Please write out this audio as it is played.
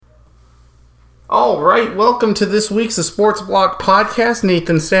All right, welcome to this week's The Sports Block Podcast.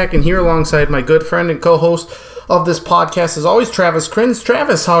 Nathan Stacken here alongside my good friend and co-host of this podcast, as always, Travis Krins.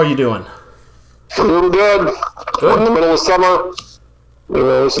 Travis, how are you doing? A little good. We're in the middle of summer.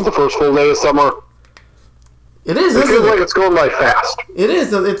 This is the first full day of summer. It is, It feels like it's going by fast. It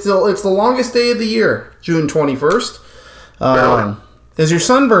is. It's the longest day of the year, June 21st. Really? Is your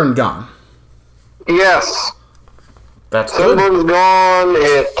sunburn gone? Yes. That's good. Sunburn's gone.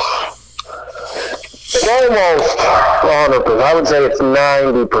 It's almost 100%. I would say it's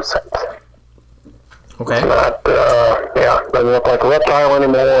 90%. Okay. It's not, doesn't look like a reptile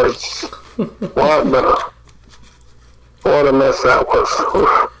anymore. It's a lot better. What a mess that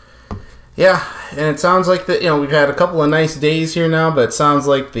was. Yeah, and it sounds like we've had a couple of nice days here now, but it sounds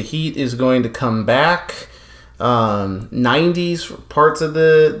like the heat is going to come back. 90s for parts of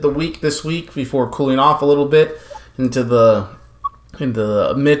the week this week before cooling off a little bit into the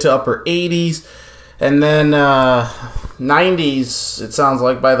mid to upper 80s. And then 90s, it sounds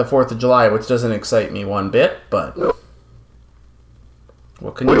like, by the 4th of July, which doesn't excite me one bit, but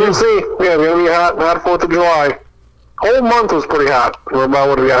what can you do? We can see. Yeah, it's going to be hot 4th of July. Whole month was pretty hot. We're about,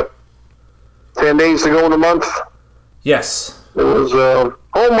 what do we got, 10 days to go in the month? Yes. It was,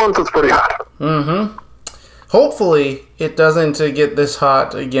 whole month was pretty hot. Mm-hmm. Hopefully, it doesn't get this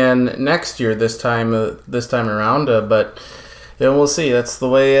hot again next year, this time around, but... Yeah, we'll see. That's the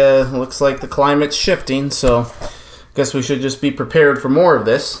way it looks like the climate's shifting, so I guess we should just be prepared for more of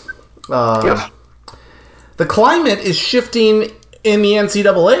this. Yes. The climate is shifting in the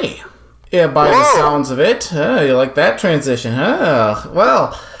NCAA, by the sounds of it. You like that transition, huh?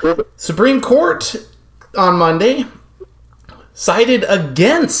 Well, Supreme Court on Monday sided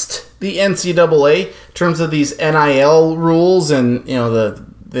against the NCAA in terms of these NIL rules and,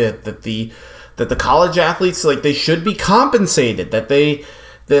 that the college athletes, they should be compensated, that the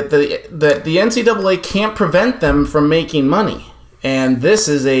NCAA can't prevent them from making money. And this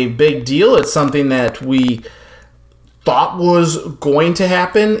is a big deal. It's something that we thought was going to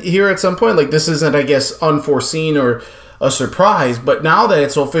happen here at some point. This isn't, I guess, unforeseen or a surprise, but now that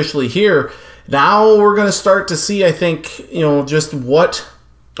it's officially here, now we're going to start to see, I think, just what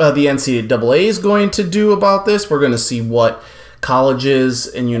the NCAA is going to do about this. We're going to see what colleges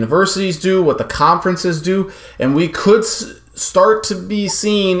and universities do, what the conferences do, and we could start to be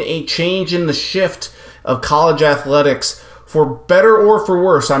seeing a change in the shift of college athletics for better or for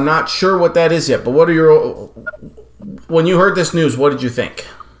worse. I'm not sure what that is yet, but when you heard this news, what did you think?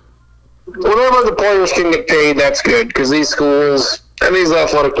 Whenever the players can get paid, that's good, because these schools and these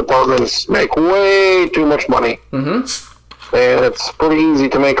athletic departments make way too much money. Mm-hmm. And it's pretty easy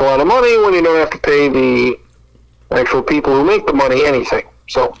to make a lot of money when you don't have to pay the actual people who make the money anything.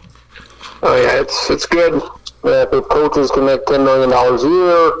 So, it's good that the coaches can make $10 million a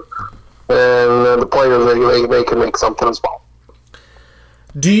year, and the players, they can make something as well.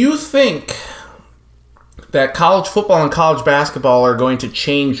 Do you think that college football and college basketball are going to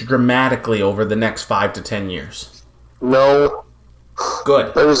change dramatically over the next 5 to 10 years? No.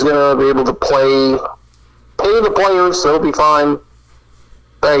 Good. They're just going to be able to pay the players, so it'll be fine.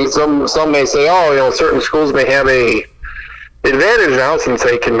 Hey, some may say, certain schools may have a advantage now since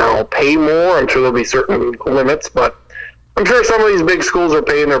they can now pay more. I'm sure there'll be certain limits, but I'm sure some of these big schools are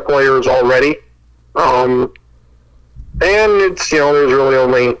paying their players already. And it's, there's really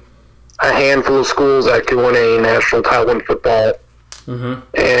only a handful of schools that can win a national title in football. Mm-hmm.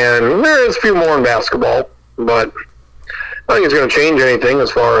 And there's a few more in basketball, but I think it's going to change anything as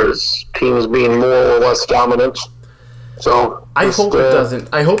far as teams being more or less dominant. So I hope it doesn't.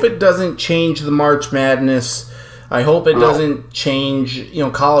 I hope it doesn't change the March Madness. I hope it doesn't change,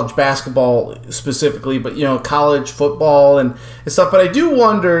 college basketball specifically, but, college football and stuff. But I do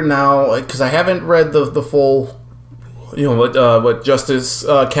wonder now, because I haven't read the full, what Justice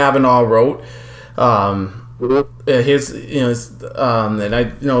Kavanaugh wrote. And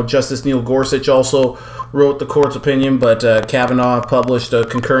I know Justice Neil Gorsuch also wrote the court's opinion, but Kavanaugh published a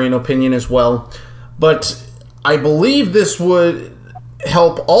concurring opinion as well. But I believe this would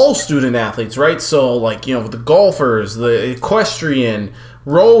help all student athletes, right? So, the golfers, the equestrian,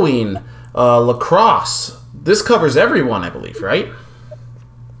 rowing, lacrosse. This covers everyone, I believe, right?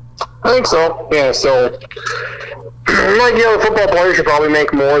 I think so. Yeah, so, the football player should probably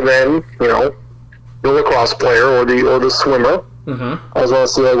make more than, the lacrosse player or the swimmer. Mm-hmm. I just want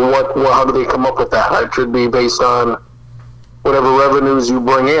to see, how do they come up with that? It should be based on whatever revenues you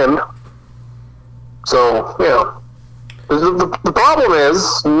bring in. So, the problem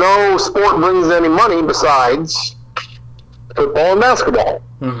is no sport brings any money besides football and basketball.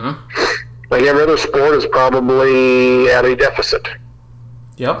 Mm-hmm. Every other sport is probably at a deficit.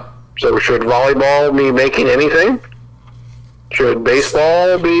 Yep. So should volleyball be making anything? Should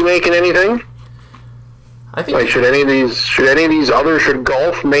baseball be making anything? I think should any of these others, should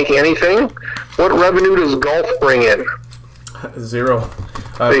golf make anything? What revenue does golf bring in? Zero.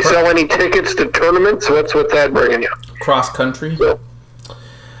 They sell any tickets to tournaments? What's that bringing you? Cross country. So,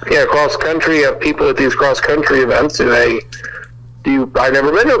 yeah, cross country. You have people at these cross country events. I've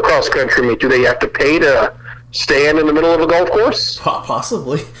never been to a cross country meet. Do they have to pay to stand in the middle of a golf course?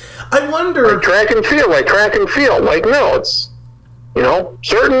 Possibly. I wonder. Like track and field. Like, no, it's,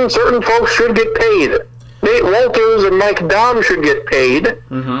 certain folks should get paid. Nate Walters and Mike Dahm should get paid.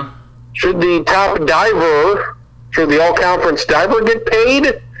 Mm-hmm. Should the top diver, should the all-conference diver get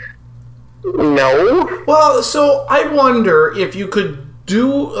paid? No. Well, so I wonder if you could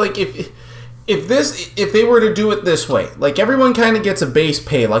do, like, if they were to do it this way, like everyone kind of gets a base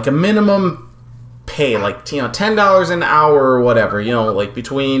pay, like a minimum pay, like, $10 an hour or whatever, like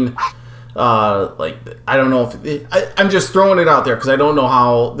between, like, I don't know if, I'm just throwing it out there because I don't know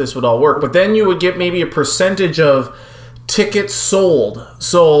how this would all work, but then you would get maybe a percentage of tickets sold.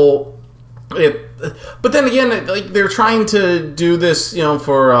 So but then again, like, they're trying to do this,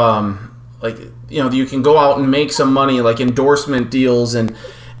 for, like, you can go out and make some money, like endorsement deals and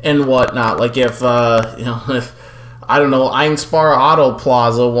whatnot. Like if I don't know, Einspar Auto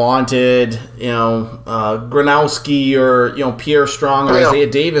Plaza wanted, Gronowski or, Pierre Strong or Isaiah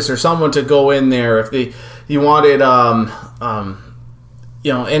Davis or someone to go in there. If you wanted,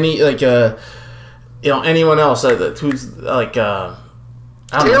 any, like, anyone else who's like,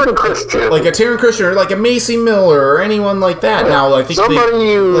 Taryn Christian. Like a Taryn Christian or like a Macy Miller or anyone like that. Yeah. Now, I think they want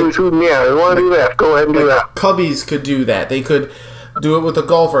to do that. Go ahead and do that. Cubbies could do that. They could do it with a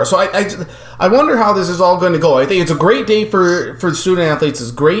golfer. So I wonder how this is all going to go. I think it's a great day for student athletes.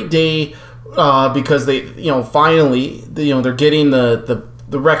 It's a great day because they, finally, they're getting the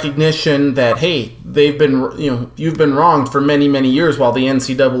recognition that, hey, they've been, you've been wronged for many, many years while the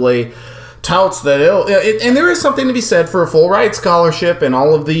NCAA touts that and there is something to be said for a full ride scholarship and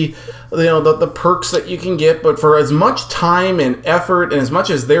all of the the perks that you can get, but for as much time and effort and as much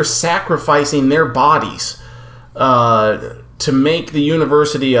as they're sacrificing their bodies to make the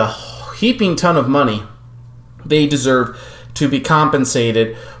university a heaping ton of money, they deserve to be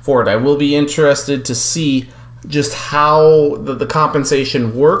compensated for it. I will be interested to see just how the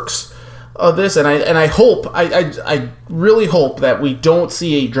compensation works of this, and I hope, I really hope that we don't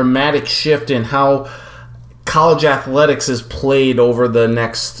see a dramatic shift in how college athletics is played over the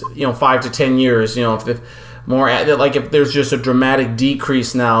next 5 to 10 years. If more, like, if there's just a dramatic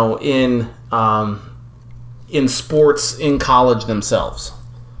decrease now in sports in college themselves.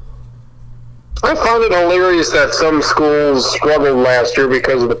 I found it hilarious that some schools struggled last year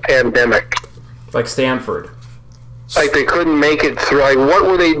because of the pandemic, like Stanford. Like they couldn't make it through. Like, what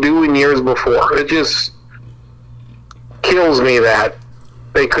were they doing years before? It just kills me that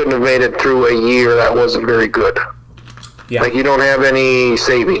they couldn't have made it through a year that wasn't very good. Yeah. Like, you don't have any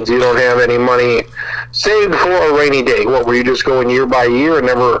savings. You don't have any money saved for a rainy day. What, were you just going year by year and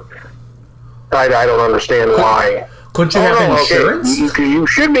never... I don't understand why. Couldn't you have insurance? Okay. You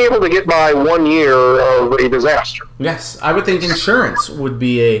should be able to get by 1 year of a disaster. Yes, I would think insurance would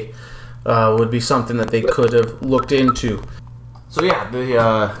be something that they could have looked into. So yeah,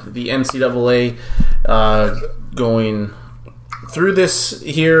 the NCAA going through this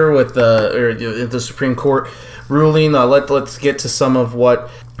here with the Supreme Court ruling. Let's get to some of what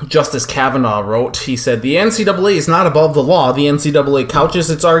Justice Kavanaugh wrote. He said, the NCAA is not above the law. The NCAA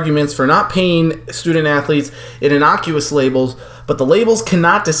couches its arguments for not paying student athletes in innocuous labels, but the labels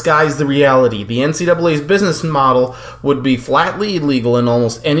cannot disguise the reality. The NCAA's business model would be flatly illegal in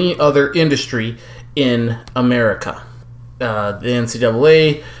almost any other industry in America. The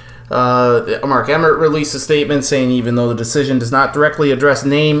NCAA, Mark Emmert released a statement saying even though the decision does not directly address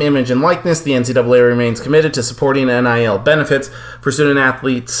name, image, and likeness, the NCAA remains committed to supporting NIL benefits for student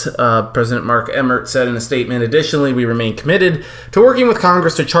athletes. President Mark Emmert said in a statement, additionally, we remain committed to working with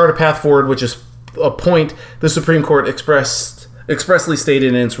Congress to chart a path forward, which is a point the Supreme Court expressly stated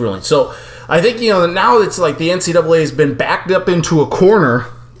in its ruling. So I think, now it's like the NCAA has been backed up into a corner.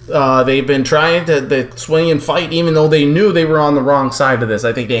 They've been trying to swing and fight, even though they knew they were on the wrong side of this.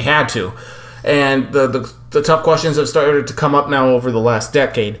 I think they had to. And the tough questions have started to come up now over the last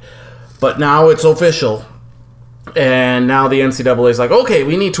decade. But now it's official. And now the NCAA is like, okay,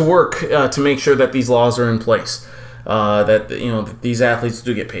 we need to work to make sure that these laws are in place. That these athletes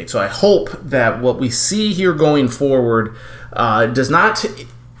do get paid. So I hope that what we see here going forward does not...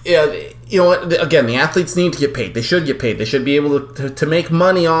 again, the athletes need to get paid. They should get paid. They should be able to make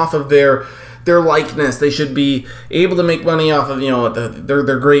money off of their their likeness. They should be able to make money off of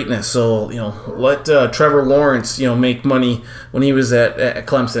their greatness. So let Trevor Lawrence make money when he was at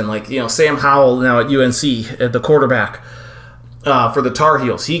Clemson. Like Sam Howell now at UNC at the quarterback for the Tar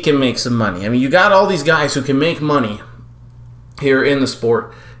Heels. He can make some money. I mean, you got all these guys who can make money here in the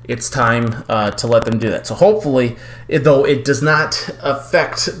sport. It's time to let them do that. So hopefully, though it does not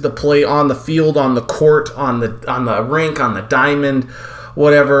affect the play on the field, on the court, on the rink, on the diamond,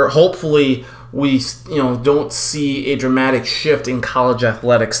 whatever. Hopefully, we don't see a dramatic shift in college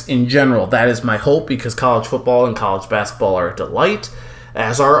athletics in general. That is my hope, because college football and college basketball are a delight,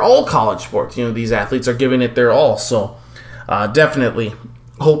 as are all college sports. These athletes are giving it their all. So definitely,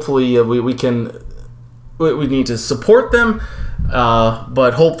 hopefully, we need to support them.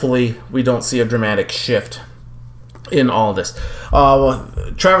 But hopefully we don't see a dramatic shift in all this.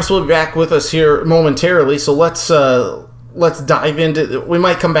 Travis will be back with us here momentarily, so let's dive into. We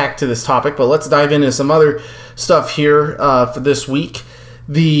might come back to this topic, but let's dive into some other stuff here for this week.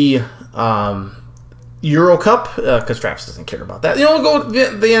 The Euro Cup, because Travis doesn't care about that. We'll go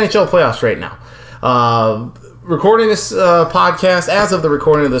with the NHL playoffs right now. Recording this podcast, as of the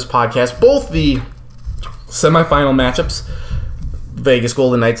recording of this podcast, both the semifinal matchups, Vegas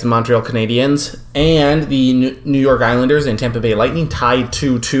Golden Knights and Montreal Canadiens, and the New York Islanders and Tampa Bay Lightning tied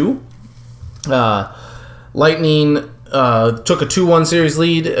 2-2. Lightning took a 2-1 series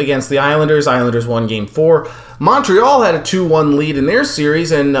lead against the Islanders. Islanders won Game 4. Montreal had a 2-1 lead in their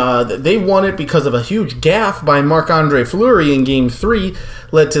series, and they won it because of a huge gaffe by Marc-Andre Fleury in Game 3,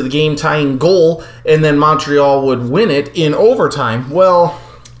 led to the game-tying goal, and then Montreal would win it in overtime. Well,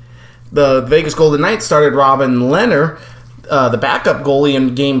 the Vegas Golden Knights started Robin Lehner, the backup goalie,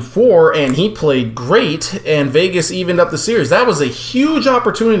 in Game 4, and he played great, and Vegas evened up the series. That was a huge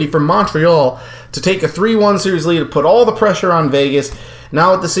opportunity for Montreal to take a 3-1 series lead, to put all the pressure on Vegas.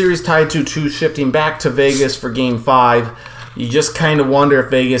 Now with the series tied 2-2, shifting back to Vegas for Game 5, you just kind of wonder if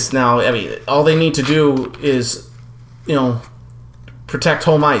Vegas now, all they need to do is, protect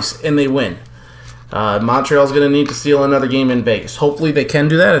home ice, and they win. Montreal's going to need to steal another game in Vegas. Hopefully they can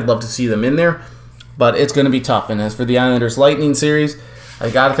do that. I'd love to see them in there, but it's going to be tough. And as for the Islanders-Lightning series, I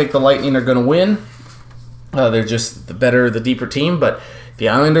got to think the Lightning are going to win. They're just the deeper team, but the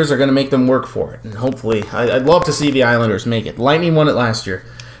Islanders are going to make them work for it. And hopefully, I'd love to see the Islanders make it. Lightning won it last year.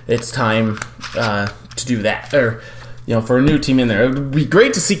 It's time to do that. Or, for a new team in there. It would be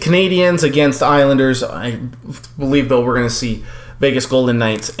great to see Canadiens against Islanders. I believe, though, we're going to see Vegas Golden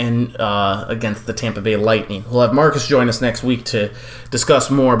Knights and against the Tampa Bay Lightning. We'll have Marcus join us next week to discuss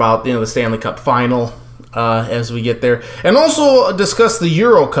more about the Stanley Cup Final as we get there, and also discuss the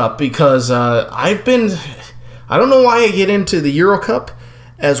Euro Cup, because I don't know why I get into the Euro Cup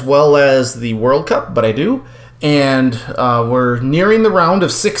as well as the World Cup, but I do. And we're nearing the round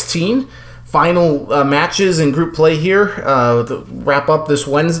of 16. Final matches in group play here wrap up this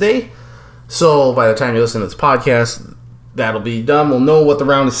Wednesday. So by the time you listen to this podcast, that'll be done. We'll know what the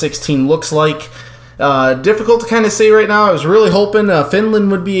round of 16 looks like. Difficult to kind of say right now. I was really hoping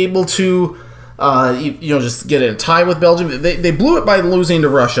Finland would be able to just get a tie with Belgium. They blew it by losing to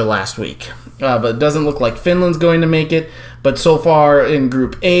Russia last week. But it doesn't look like Finland's going to make it. But so far in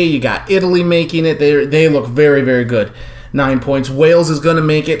Group A, you got Italy making it. They look very, very good. 9 points. Wales is going to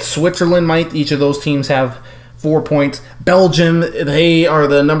make it. Switzerland might. Each of those teams have 4 points. Belgium, they are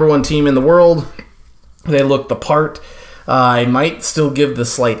the number 1 team in the world. They look the part. I might still give the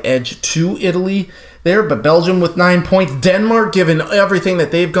slight edge to Italy there, but Belgium with 9 points. Denmark, given everything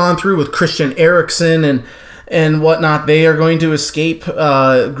that they've gone through with Christian Eriksen and whatnot, they are going to escape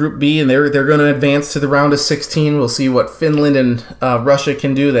Group B, and they're going to advance to the round of 16. We'll see what Finland and Russia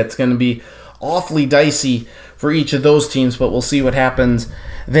can do. That's going to be awfully dicey for each of those teams, but we'll see what happens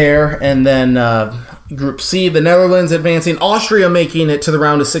there. And then Group C, the Netherlands advancing, Austria making it to the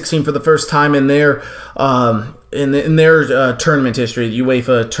round of 16 for the first time in their tournament history,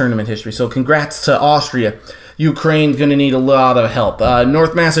 UEFA tournament history. So congrats to Austria. Ukraine's going to need a lot of help.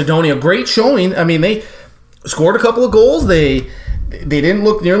 North Macedonia, great showing. I mean, they scored a couple of goals. They didn't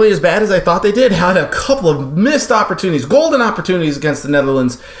look nearly as bad as I thought they did. Had a couple of missed opportunities, golden opportunities against the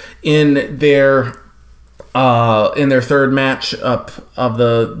Netherlands in their third match up of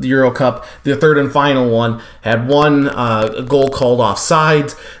the Euro Cup, the third and final one. Had one goal called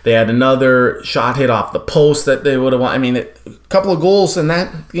offsides. They had another shot hit off the post that they would have won. I mean, a couple of goals in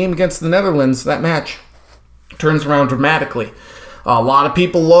that game against the Netherlands, that match turns around dramatically. A lot of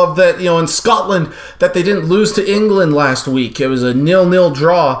people love that, in Scotland, that they didn't lose to England last week. It was a 0-0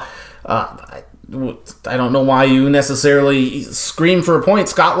 draw. I don't know why you necessarily scream for a point.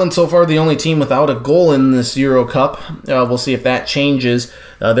 Scotland so far the only team without a goal in this Euro Cup. We'll see if that changes.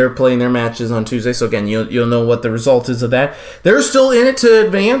 They're playing their matches on Tuesday, so again, you'll know what the result is of that. They're still in it to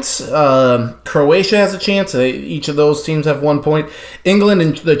advance. Croatia has a chance. Each of those teams have 1 point. England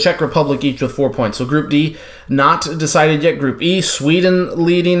and the Czech Republic each with 4 points. So Group D, not decided yet. Group E, Sweden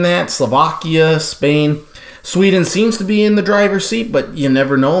leading that. Slovakia, Spain. Sweden seems to be in the driver's seat, but you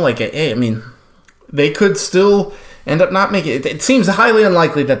never know. They could still end up not making it. It seems highly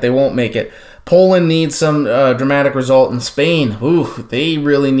unlikely that they won't make it. Poland needs some dramatic result, and Spain, they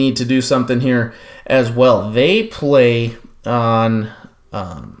really need to do something here as well. They play on,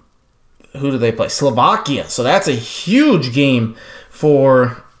 who do they play? Slovakia. So that's a huge game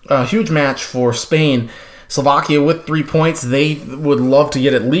a huge match for Spain. Slovakia with 3 points. They would love to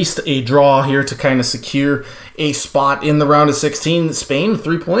get at least a draw here to kind of secure a spot in the round of 16. Spain,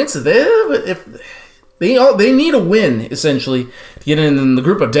 3 points. They need a win, essentially, to get in the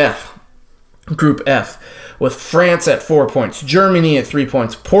group of death, Group F, with France at 4 points, Germany at 3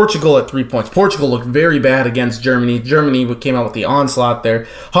 points, Portugal at 3 points. Portugal looked very bad against Germany. Germany came out with the onslaught there.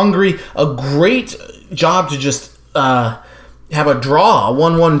 Hungary, a great job to just have a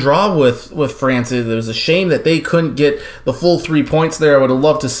 1-1 draw with France. It was a shame that they couldn't get the full 3 points there. I would have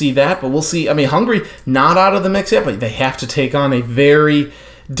loved to see that, but we'll see. Hungary, not out of the mix yet, but they have to take on a very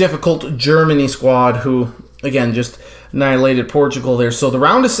difficult Germany squad who, again, just annihilated Portugal there. So the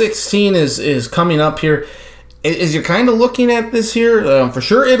round of 16 is coming up here. As you're kind of looking at this here, for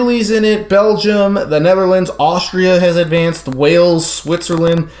sure Italy's in it, Belgium, the Netherlands, Austria has advanced, Wales,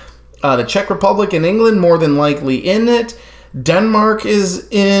 Switzerland, the Czech Republic and England more than likely in it. Denmark is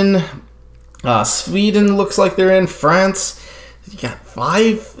in. Sweden looks like they're in. France, you got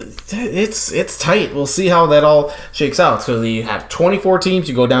 5. It's tight. We'll see how that all shakes out. So you have 24 teams.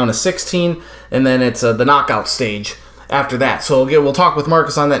 You go down to 16, and then it's the knockout stage after that. So we'll talk with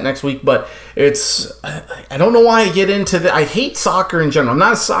Marcus on that next week. But I don't know why I get into I hate soccer in general. I'm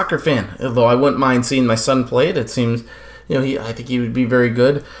not a soccer fan, although I wouldn't mind seeing my son play it. It seems, I think he would be very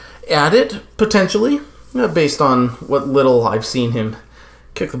good at it potentially. Based on what little I've seen him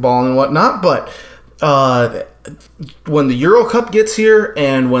kick the ball and whatnot. But when the Euro Cup gets here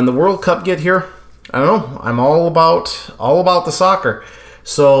and when the World Cup get here, I don't know. I'm all about the soccer.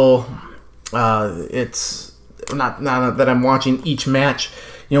 So it's not that I'm watching each match,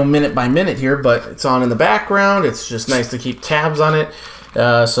 minute by minute here, but it's on in the background. It's just nice to keep tabs on it.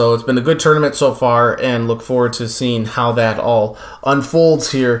 So it's been a good tournament so far, and look forward to seeing how that all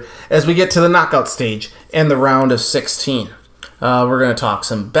unfolds here as we get to the knockout stage and the round of 16. We're going to talk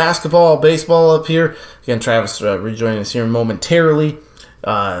some basketball, baseball up here. Again, Travis rejoining us here momentarily.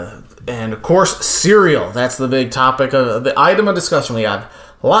 And, of course, cereal. That's the big topic of the item of discussion. We have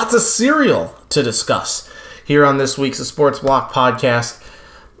lots of cereal to discuss here on this week's Sports Block podcast.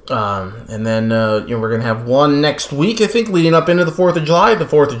 And then we're going to have one next week, I think, leading up into the 4th of July. The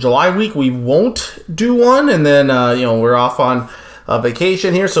 4th of July week, we won't do one. And then, we're off on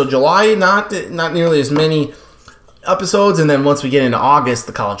vacation here. So July, not nearly as many episodes. And then once we get into August,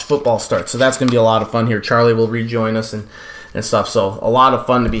 the college football starts. So that's going to be a lot of fun here. Charlie will rejoin us and stuff. So a lot of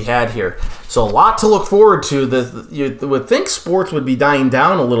fun to be had here. So a lot to look forward to. You would think sports would be dying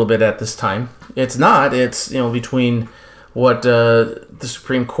down a little bit at this time. It's not. It's, between what the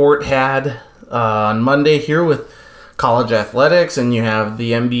Supreme Court had on Monday here with college athletics, and you have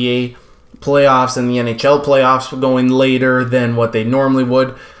the NBA playoffs and the NHL playoffs going later than what they normally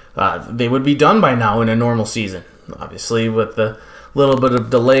would. They would be done by now in a normal season. Obviously, with the little bit of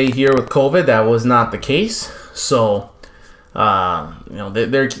delay here with COVID, that was not the case. So,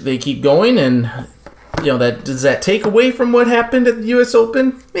 they keep going, and does that take away from what happened at the U.S.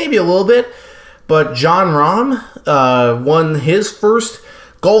 Open? Maybe a little bit. But Jon Rahm won his first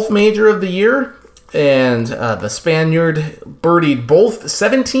golf major of the year, and the Spaniard birdied both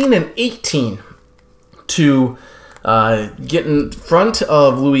 17 and 18 to get in front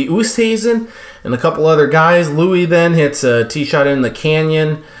of Louis Oosthuizen and a couple other guys. Louis then hits a tee shot in the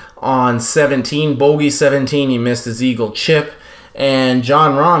canyon on 17, bogey 17. He missed his eagle chip, and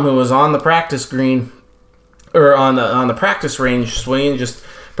Jon Rahm, who was on the practice green or on the practice range swinging, just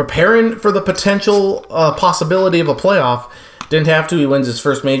preparing for the potential possibility of a playoff. Didn't have to. He wins his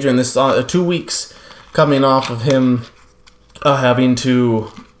first major in this 2 weeks coming off of him having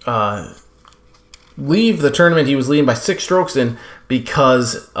to leave the tournament. He was leading by 6 strokes in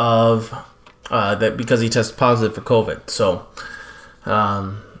because of because he tested positive for COVID. So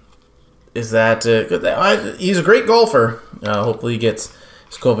is that good? He's a great golfer. Hopefully he gets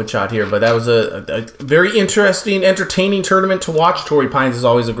his COVID shot here. But that was a very interesting, entertaining tournament to watch. Torrey Pines is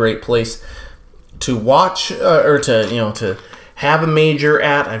always a great place to watch or to have a major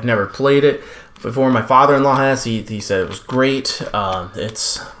at. I've never played it before. My father-in-law has. He said it was great.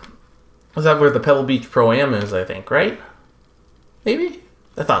 Was that where the Pebble Beach Pro-Am is, I think, right? Maybe?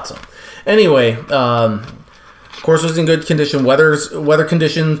 I thought so. Anyway, course was in good condition. Weather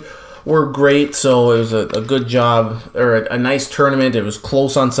conditions were great, so it was a good job, or a nice tournament. It was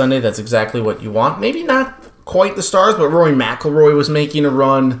close on Sunday. That's exactly what you want. Maybe not quite the stars, but Rory McIlroy was making a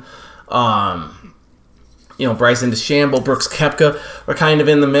run. Bryson DeChambeau, Brooks Koepka are kind of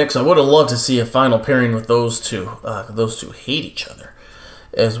in the mix. I would have loved to see a final pairing with those two. Those two hate each other,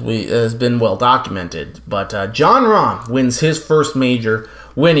 as has been well documented. But Jon Rahm wins his first major,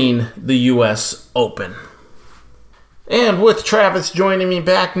 winning the U.S. Open. And with Travis joining me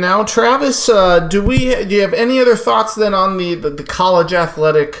back now, Travis, do you have any other thoughts then on the college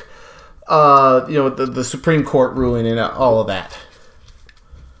athletic, the Supreme Court ruling and all of that?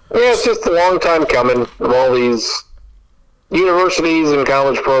 Yeah, it's just a long time coming of all these universities and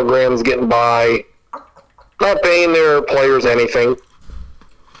college programs getting by, not paying their players anything.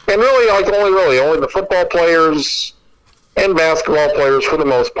 And really, only the football players and basketball players, for the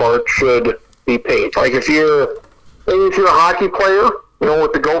most part, should be paid. Like if you're a hockey player,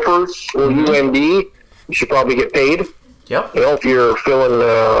 with the Gophers or UND, you should probably get paid. Yep. If you're filling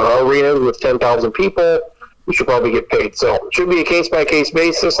arenas with 10,000 people, you should probably get paid. So it should be a case-by-case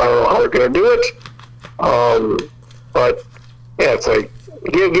basis. I don't know how they're going to do it. But, yeah, it's like,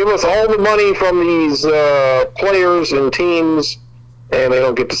 give us all the money from these players and teams, and they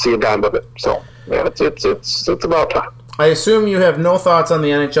don't get to see a dime of it. So, yeah, it's about time. I assume you have no thoughts on the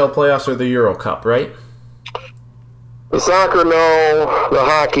NHL playoffs or the Euro Cup, right? The soccer, no. The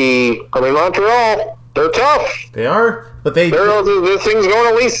hockey, Montreal, they're tough. They are, but this thing's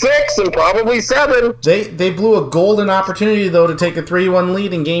going at least 6 and probably 7. They blew a golden opportunity, though, to take a 3-1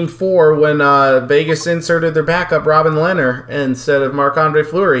 lead in Game 4 when Vegas inserted their backup, Robin Lehner, instead of Marc-Andre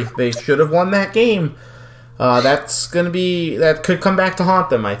Fleury. They should have won that game. That could come back to haunt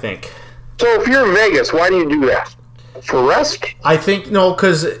them, I think. So if you're in Vegas, why do you do that? For rest? I think, no,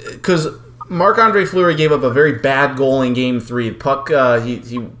 because Marc-Andre Fleury gave up a very bad goal in Game 3. Puck,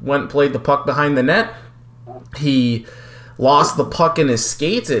 he went and played the puck behind the net. He lost the puck in his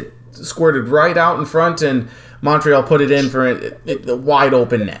skates. It squirted right out in front, and Montreal put it in for a wide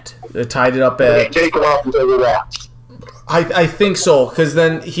open net. It tied it up at... Take it off and take it out. I think so, because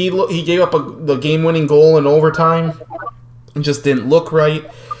then he gave up the game-winning goal in overtime. It just didn't look right.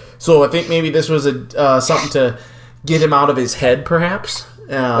 So I think maybe this was something to get him out of his head, perhaps.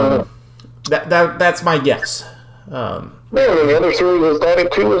 That's my guess. The other series was done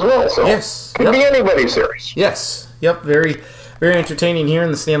it too as well. So yes, could be anybody's series. Yes, yep. Very, very entertaining here,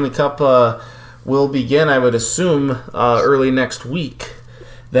 and the Stanley Cup will begin, I would assume, early next week.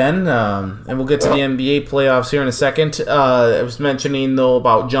 Then, and we'll get to the NBA playoffs here in a second. I was mentioning though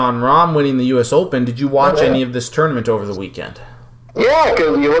about Jon Rahm winning the U.S. Open. Did you watch any of this tournament over the weekend? Yeah,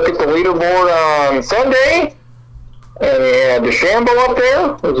 because you look at the leaderboard on Sunday, and they had DeChambeau up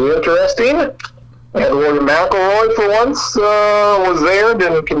there, which was interesting. And Rory McIlroy, for once, was there.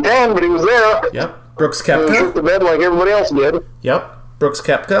 Didn't contend, but he was there. Yep. Brooks Koepka. He shook the bed like everybody else did. Yep. Brooks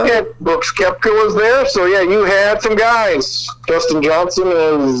Koepka. Yeah, Brooks Koepka was there. So, yeah, you had some guys. Justin Johnson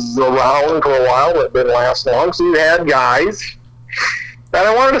was around for a while, but didn't last long. So you had guys that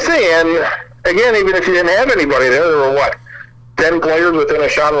I wanted to see. And, again, even if you didn't have anybody there were, 10 players within a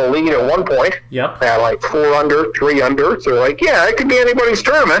shot of the lead at one point. Yep. At 4 under, 3 under. So, it could be anybody's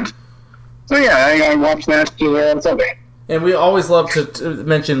tournament. So, yeah, I watched that on Sunday. And we always love to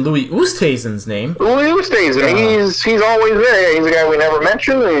mention Louis Oosthuizen's name. Louis Oosthuizen. He's always there. He's a guy we never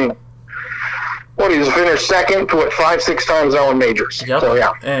mentioned. And he's finished second to 5-6 times now in majors. Yep. So,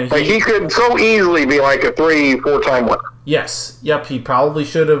 yeah. And he could so easily be like a 3-4 time winner. Yes. Yep. He probably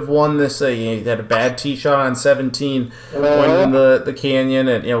should have won this. He had a bad tee shot on 17 winning the Canyon.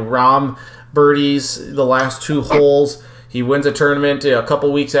 And, Rahm birdies the last 2 holes. He wins a tournament a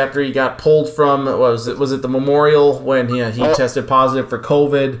couple weeks after he got pulled from, was it the Memorial when he tested positive for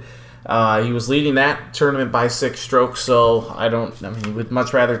COVID. He was leading that tournament by 6 strokes, so he would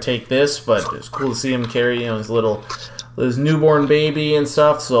much rather take this, but it's cool to see him carry his newborn baby and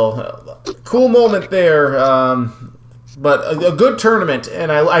stuff, so cool moment there. But a good tournament,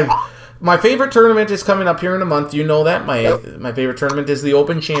 and my favorite tournament is coming up here in a month. You know that. My favorite tournament is the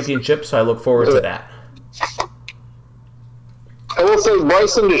Open Championship, so I look forward to that. I will say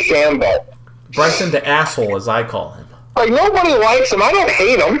Bryson DeChambeau. Bryson the asshole, as I call him. Nobody likes him. I don't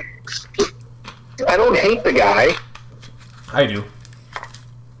hate him. I don't hate the guy. I do.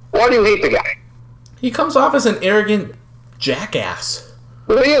 Why do you hate the guy? He comes off as an arrogant jackass.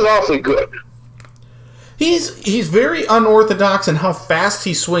 Well, he is awfully good. He's very unorthodox in how fast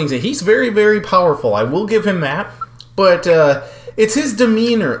he swings it. He's very, very powerful. I will give him that. But it's his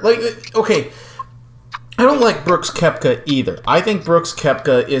demeanor. Like, okay, I don't like Brooks Koepka either. I think Brooks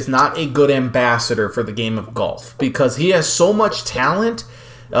Koepka is not a good ambassador for the game of golf because he has so much talent.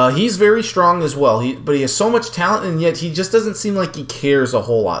 He's very strong as well, but he has so much talent, and yet he just doesn't seem like he cares a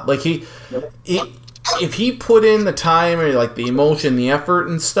whole lot. Like if he put in the time or like the emotion, the effort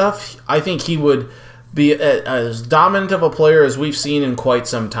and stuff, I think he would be as dominant of a player as we've seen in quite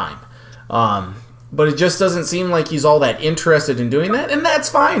some time. But it just doesn't seem like he's all that interested in doing that, and that's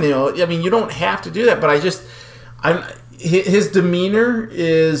fine. I mean, you don't have to do that, but his demeanor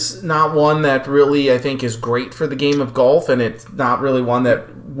is not one that really I think is great for the game of golf, and it's not really one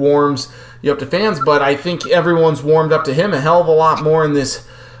that warms you up to fans. But I think everyone's warmed up to him a hell of a lot more in this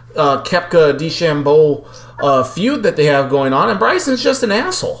Koepka-DeChambeau feud that they have going on, and Bryson's just an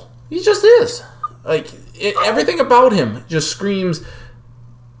asshole. He just is. Like everything about him just screams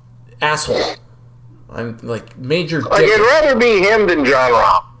asshole. I'm like major dick. Like, I'd rather be him than Jon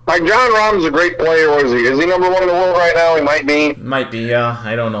Rahm. Like, Jon Rahm's a great player. What is he? Is he number one in the world right now? He might be. Might be, yeah.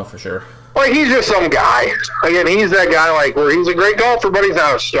 I don't know for sure. Like, he's just some guy. Again, he's that guy, like, where he's a great golfer, but he's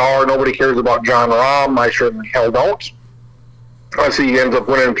not a star. Nobody cares about Jon Rahm. I sure the hell don't. Unless he ends up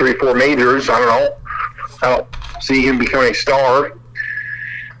winning 3-4 majors. I don't know. I don't see him becoming a star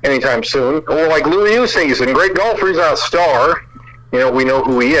anytime soon. Or like Louis Oosthuizen, great golfer. He's not a star. We know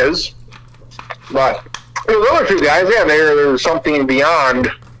who he is. But those other two guys, yeah, there's something beyond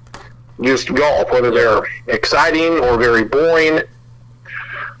just golf, whether they're exciting or very boring,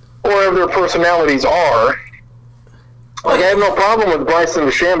 or whatever their personalities are. Like, I have no problem with Bryson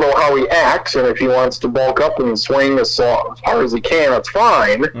DeChambeau, how he acts, and if he wants to bulk up and swing as hard as he can, that's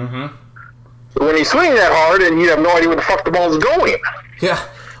fine. Mm-hmm. But when he's swinging that hard and you have no idea where the fuck the ball's going. Yeah.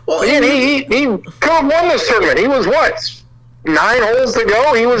 Well, and he could have won this tournament. He was, 9 holes to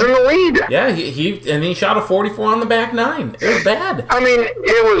go, he was in the lead. Yeah, he shot a 44 on the back 9. It was bad. I mean,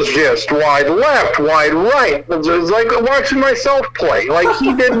 it was just wide left, wide right. It was like watching myself play. Like,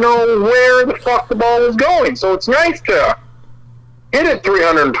 he didn't know where the fuck the ball was going. So it's nice to hit it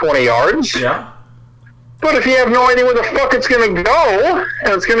 320 yards. Yeah. But if you have no idea where the fuck it's going to go,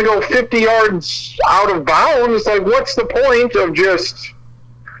 and it's going to go 50 yards out of bounds, like, what's the point of just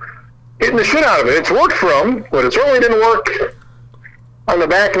hitting the shit out of it? It's worked for him, but it certainly didn't work on the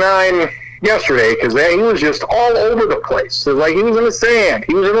back 9 yesterday because he was just all over the place. It was like he was in the sand.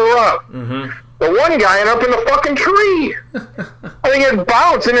 He was in the rough. Mm-hmm. The one guy ended up in the fucking tree. I think it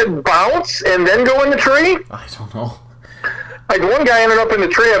bounced and then go in the tree. I don't know. Like, one guy ended up in the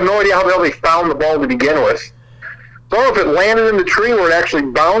tree. I have no idea how the hell they found the ball to begin with. So I don't know if it landed in the tree or it actually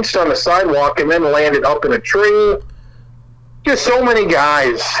bounced on the sidewalk and then landed up in a tree. Just so many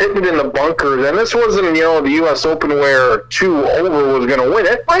guys hitting it in the bunkers, and this wasn't, the U.S. Open where 2 over was going to win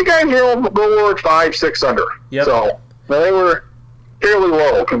it. My guys, go 5, 6 under. Yep. So they were fairly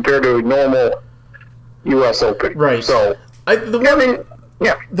low compared to a normal U.S. Open. Right. So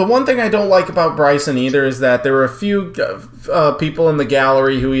the one thing I don't like about Bryson either is that there were a few people in the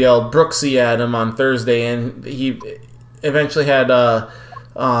gallery who yelled Brooksy at him on Thursday, and he eventually had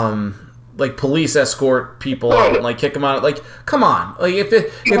police escort people out and kick them out. Like, come on! Like, if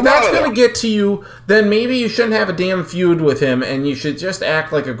that's gonna get to you, then maybe you shouldn't have a damn feud with him, and you should just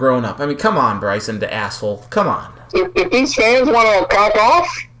act like a grown up. I mean, come on, Bryson, the asshole. Come on. If these fans want to cock off,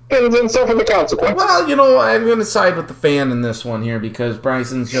 then suffer the consequences. Well, I'm gonna side with the fan in this one here because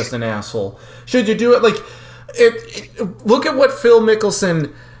Bryson's just an asshole. Should you do it? Look at what Phil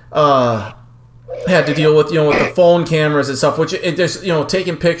Mickelson had to deal with, with the phone cameras and stuff, which it just,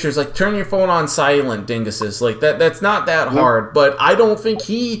 taking pictures, like, turn your phone on silent, dinguses. Like, that's not that hard, but I don't think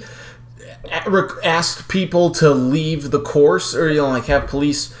he asked people to leave the course or, have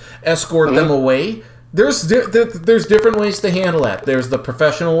police escort them away. There's different ways to handle that. There's the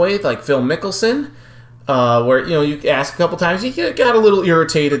professional way, like Phil Mickelson, where, you ask a couple times, you got a little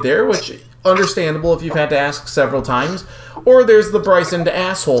irritated there, which understandable if you've had to ask several times. Or there's the Bryson to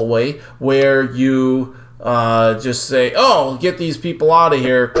asshole way, where you just say, "Oh, get these people out of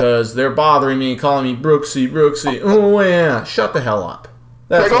here because they're bothering me, calling me Brooksy. Oh yeah, shut the hell up."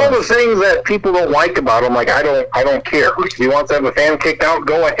 That's all the things that people don't like about him. Like, I don't care. If he wants to have a fan kicked out,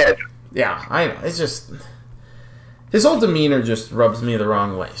 go ahead. Yeah, I know. It's just his whole demeanor just rubs me the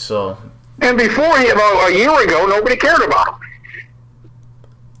wrong way. So. And before about a year ago, nobody cared about him.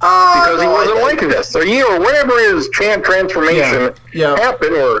 Because he wasn't like this. A year or whatever his transformation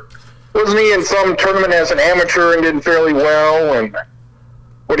happened, or wasn't he in some tournament as an amateur and did fairly well, and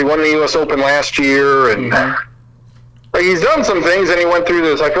he won the U.S. Open last year, and Like, he's done some things, and he went through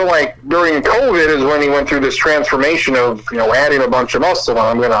this. I feel like during COVID is when he went through this transformation of, adding a bunch of muscle. And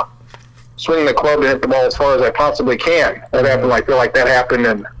I'm going to swing the club to hit the ball as far as I possibly can. That happened. I feel like that happened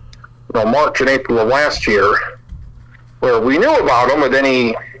in March and April of last year, where we knew about him, but then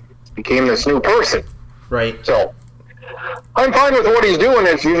he became this new person. Right. So I'm fine with what he's doing.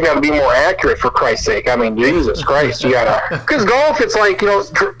 He's got to be more accurate, for Christ's sake. I mean, Jesus Christ, you got to. Because golf, it's like,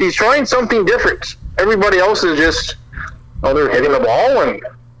 he's trying something different. Everybody else is just, they're hitting the ball, and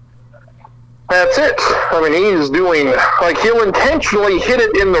that's it. I mean, he's doing, like, he'll intentionally hit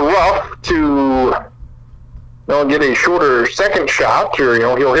it in the rough to, get a shorter second shot,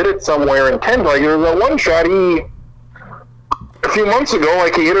 or, he'll hit it somewhere intentionally. Like, there's that one shot a few months ago,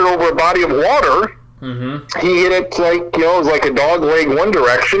 like, he hit it over a body of water. Mm-hmm. He hit it like, it was like a dog leg one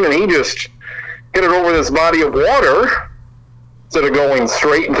direction, and he just hit it over this body of water. Instead of going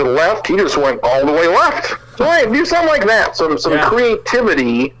straight and to the left, he just went all the way left. So do something like that. Some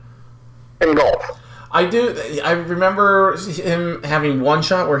creativity in golf. I do. I remember him having one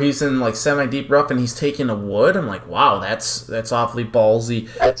shot where he's in like semi-deep rough and he's taking a wood. I'm like, wow, that's awfully ballsy.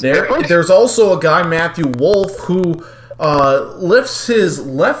 There's also a guy, Matthew Wolf, who lifts his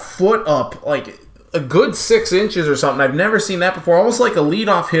left foot up like a good 6 inches or something. I've never seen that before. Almost like a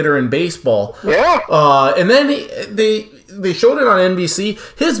leadoff hitter in baseball. Yeah. And then they showed it on NBC.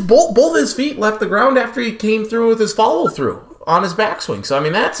 Both his feet left the ground after he came through with his follow through on his backswing. So I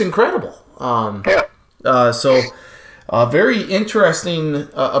mean, that's incredible. Very interesting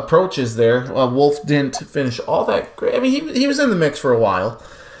approaches there. Wolf didn't finish all that great. I mean, he was in the mix for a while,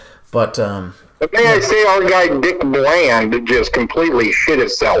 but. May I say, our guy Dick Bland just completely shit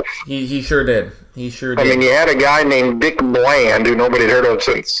himself. He sure did. I mean, you had a guy named Dick Bland who nobody had heard of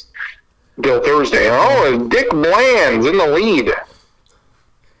since until Thursday. Dick Bland's in the lead.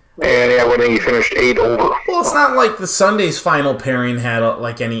 And when he finished 8 over. Well, it's not like the Sunday's final pairing had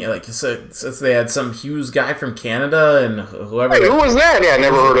since they had some Hughes guy from Canada and whoever. Hey, who was that? Yeah, I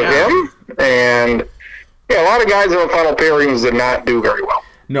never heard of him. And a lot of guys in the final pairings did not do very well.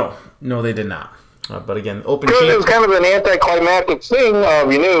 No, they did not. But again, open. Because it was kind of an anticlimactic thing.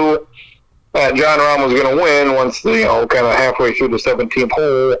 You knew that Jon Rahm was going to win once kind of halfway through the 17th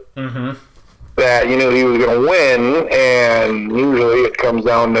hole. Mm-hmm. That you knew he was going to win, and usually it comes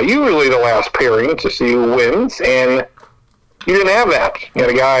down to the last pairing to see who wins, and you didn't have that. You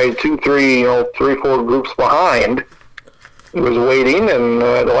had a guy 2, 3, 3, 4 groups behind. He was waiting, and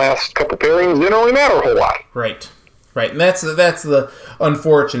the last couple pairings didn't really matter a whole lot. Right, and that's the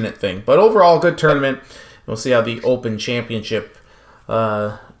unfortunate thing. But overall, good tournament. We'll see how the Open Championship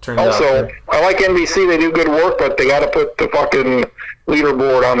turns out. Also, I like NBC. They do good work, but they got to put the fucking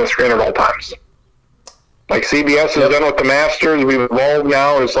leaderboard on the screen at all times. Like CBS has done with the Masters. We've evolved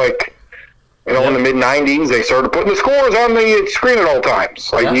now. It's like, in the mid-'90s, they started putting the scores on the screen at all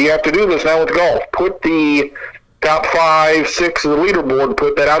times. Like, you have to do this now with golf. Put the top 5, 6 of the leaderboard,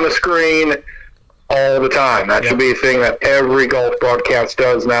 put that on the screen all the time. That should be a thing that every golf broadcast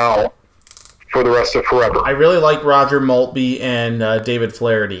does now for the rest of forever. I really like Roger Maltby and David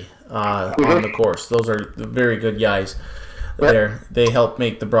Flaherty on the course. Those are very good guys. There, they help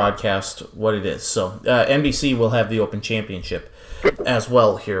make the broadcast what it is. So NBC will have the Open Championship as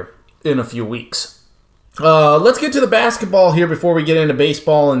well here in a few weeks. Let's get to the basketball here before we get into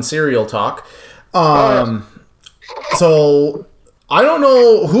baseball and cereal talk. So I don't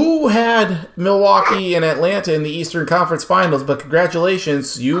know who had Milwaukee and Atlanta in the Eastern Conference Finals, but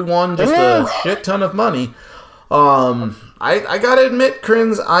congratulations, you won just a shit ton of money. I gotta admit,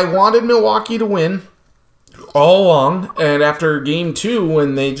 Crins, I wanted Milwaukee to win all along, and after game 2,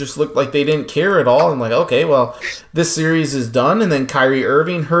 when they just looked like they didn't care at all, I'm like, okay, well, this series is done. And then Kyrie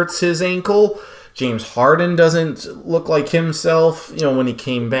Irving hurts his ankle. James Harden doesn't look like himself, when he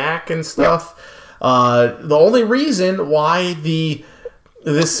came back and stuff. The only reason why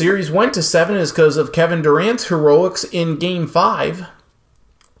this series went to 7 is because of Kevin Durant's heroics in game 5.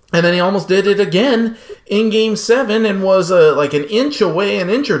 And then he almost did it again in game 7 and was like an inch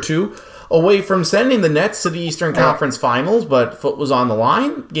or two away from sending the Nets to the Eastern Conference Finals, but foot was on the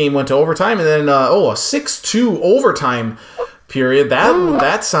line. Game went to overtime, and then a 6-2 overtime period.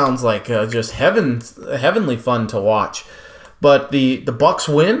 That sounds like just heavenly fun to watch. But the Bucks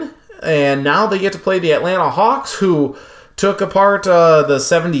win, and now they get to play the Atlanta Hawks, who took apart the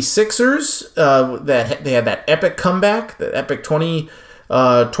 76ers. They had that epic comeback, that epic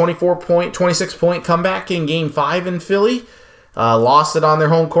 26-point comeback in Game 5 in Philly. Lost it on their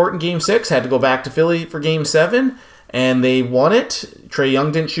home court in Game 6. Had to go back to Philly for Game 7. And they won it. Trae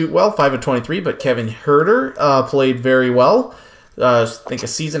Young didn't shoot well, 5 of 23. But Kevin Huerter played very well. I think a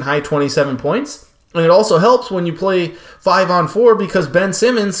season-high 27 points. And it also helps when you play 5-on-4 because Ben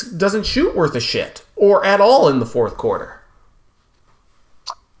Simmons doesn't shoot worth a shit or at all in the fourth quarter.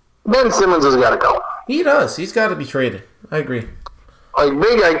 Ben Simmons has got to go. He does. He's got to be traded. I agree. Joel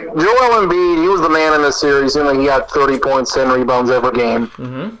Embiid, he was the man in this series. You know, he got 30 points, 10 rebounds every game.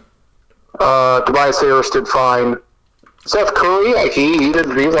 Mm-hmm. Tobias Harris did fine. Seth Curry, he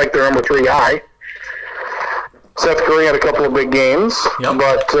was like their number 3 guy. Seth Curry had a couple of big games. Yep.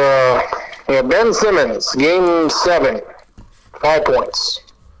 But Ben Simmons, game 7, 5 points.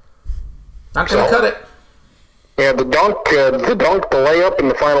 Not going to cut it. Yeah, the layup in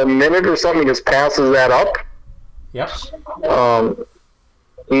the final minute or something, he just passes that up. Yep.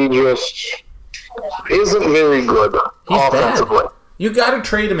 He just isn't very good offensively. Bad. You got to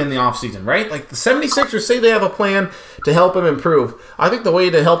trade him in the offseason, right? Like the 76ers say they have a plan to help him improve. I think the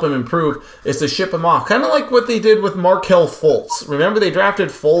way to help him improve is to ship him off. Kind of like what they did with Markelle Fultz. Remember they drafted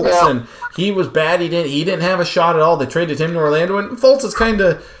Fultz and he was bad. He didn't have a shot at all. They traded him to Orlando. And Fultz is kind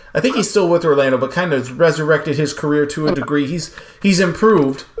of, I think he's still with Orlando, but kind of resurrected his career to a degree. He's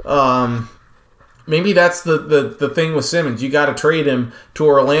improved. Maybe that's the thing with Simmons. You got to trade him to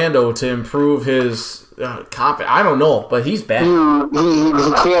Orlando to improve his confidence. I don't know, but he's bad. He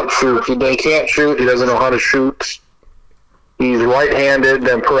can't shoot. He can't shoot. He doesn't know how to shoot. He's right-handed.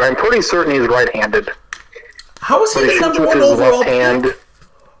 I'm pretty certain he's right-handed. How is he the number 1 overall pick?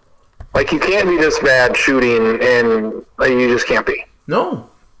 Like, you can't be this bad shooting, and you just can't be. No.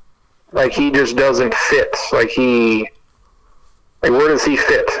 Like, he just doesn't fit. Where does he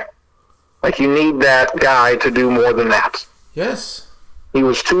fit? Like, you need that guy to do more than that. Yes. He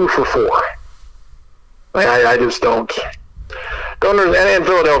was 2 for 4. I just don't understand. And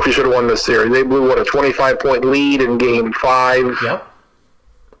Philadelphia should have won this series. They blew, a 25-point lead in Game 5. Yep.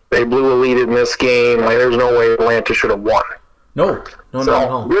 They blew a lead in this game. There's no way Atlanta should have won. No.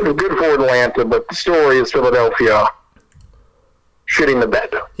 No. Good for Atlanta, but the story is Philadelphia shitting the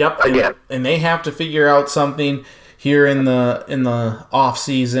bed. Yep. Again. And they have to figure out something here in the off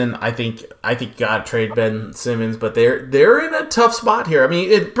season. I think you gotta trade Ben Simmons, but they're in a tough spot here. I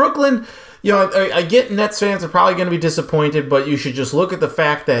mean, Brooklyn, I get Nets fans are probably going to be disappointed, but you should just look at the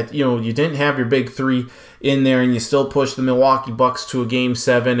fact that you didn't have your big 3 in there, and you still pushed the Milwaukee Bucks to a Game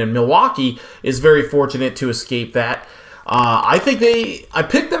 7, and Milwaukee is very fortunate to escape that. I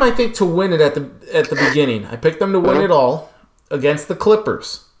picked them to win it at the beginning. I picked them to win it all against the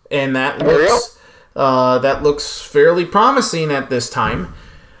Clippers, and that looks fairly promising at this time.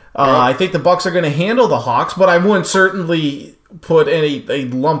 I think the Bucks are going to handle the Hawks, but I wouldn't certainly put a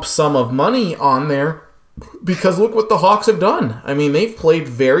lump sum of money on there because look what the Hawks have done. I mean, they've played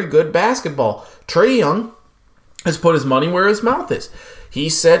very good basketball. Trae Young has put his money where his mouth is. He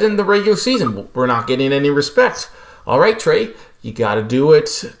said in the regular season, we're not getting any respect. All right, Trae, you got to do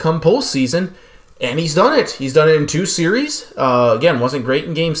it come postseason. And he's done it. He's done it in 2 series. Again, wasn't great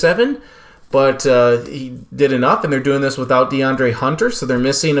in Game 7. But he did enough, and they're doing this without DeAndre Hunter, so they're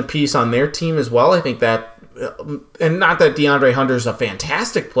missing a piece on their team as well. I think that, and not that DeAndre Hunter is a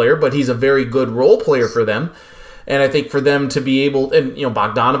fantastic player, but he's a very good role player for them. And I think for them to be able, and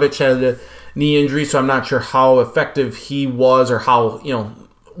Bogdanovich had a knee injury, so I'm not sure how effective he was or how,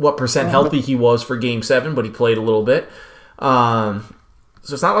 what percent healthy he was for Game 7, but he played a little bit. So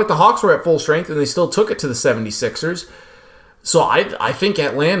it's not like the Hawks were at full strength, and they still took it to the 76ers. So I think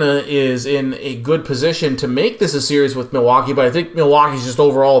Atlanta is in a good position to make this a series with Milwaukee, but I think Milwaukee's just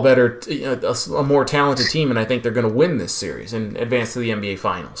overall a more talented team, and I think they're going to win this series and advance to the NBA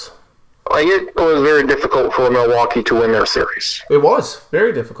Finals. It was very difficult for Milwaukee to win their series. It was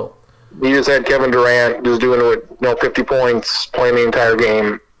very difficult. You just had Kevin Durant just doing 50 points, playing the entire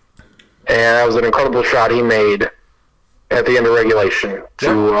game, and that was an incredible shot he made at the end of regulation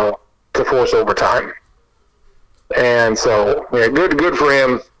to force overtime. And so, good for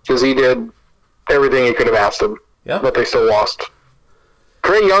him because he did everything he could have asked him, but they still lost.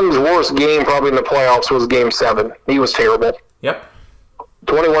 Trae Young's worst game probably in the playoffs was Game 7. He was terrible. Yep.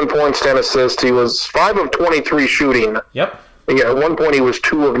 21 points, 10 assists. He was 5 of 23 shooting. Yep. At one point he was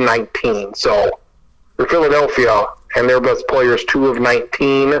 2 of 19. So for Philadelphia and their best players, 2 of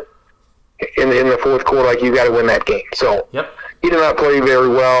 19 in the fourth quarter, you got to win that game. So he did not play very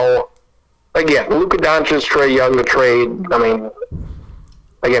well. Again, Luka Doncic, Trae Young, the trade. I mean,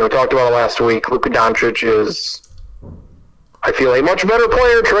 again, we talked about it last week. Luka Doncic is, I feel, a much better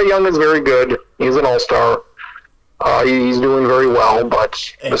player. Trae Young is very good. He's an all-star. He's doing very well, but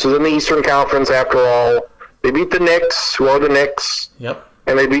this is in the Eastern Conference after all. They beat the Knicks, who are the Knicks. Yep.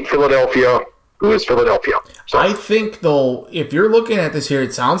 And they beat Philadelphia, who is Philadelphia. So, I think, though, if you're looking at this here,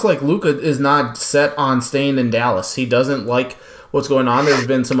 it sounds like Luka is not set on staying in Dallas. He doesn't like what's going on. There's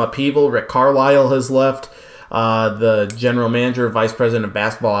been some upheaval. Rick Carlisle has left. The general manager, vice president of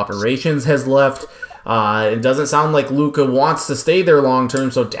basketball operations has left. It doesn't sound like Luka wants to stay there long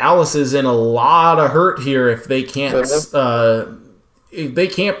term, so Dallas is in a lot of hurt here if they can't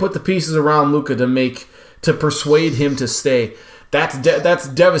put the pieces around Luka to persuade him to stay. That's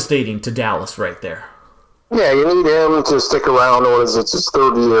devastating to Dallas right there. Yeah, you need him to stick around. It's his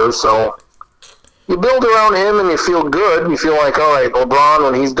third year, so you build around him and you feel good. You feel like, all right, LeBron,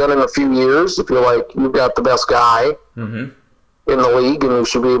 when he's done in a few years, you feel like you've got the best guy in the league and you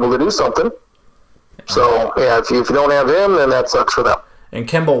should be able to do something. So, yeah, if you don't have him, then that sucks for them. And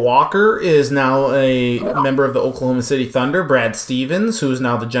Kemba Walker is now a member of the Oklahoma City Thunder. Brad Stevens, who is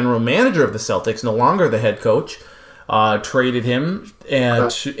now the general manager of the Celtics, no longer the head coach, traded him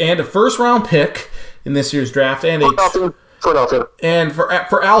and a first-round pick in this year's draft. And For nothing. And for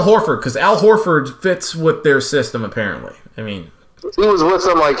Al Horford, because Al Horford fits with their system, apparently. I mean, he was with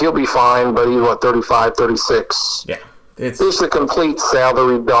them like he'll be fine, but he's, 35, 36. Yeah. It's just a complete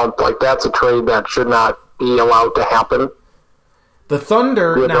salary dump. Like, that's a trade that should not be allowed to happen. The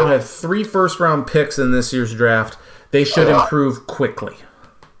Thunder now have 3 first-round picks in this year's draft. They should improve quickly.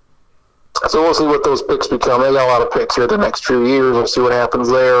 So we'll see what those picks become. They got a lot of picks here the next few years. We'll see what happens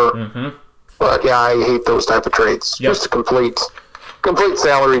there. Mm-hmm. But, yeah, I hate those type of trades. Yep. Just a complete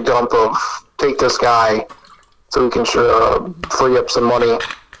salary dump of take this guy so we can free up some money.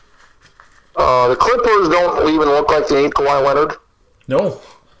 The Clippers don't even look like they need Kawhi Leonard. No.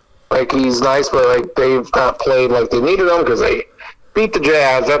 Like, he's nice, but like they've not played like they needed him because they beat the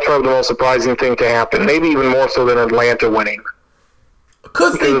Jazz. That's probably the most surprising thing to happen. Maybe even more so than Atlanta winning.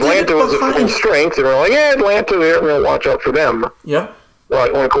 Because Atlanta was at full strength, and we're like, yeah, Atlanta, we're going to watch out for them. Yep.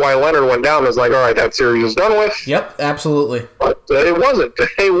 But when Kawhi Leonard went down, it was like, all right, that series is done with. Yep, absolutely. But it wasn't.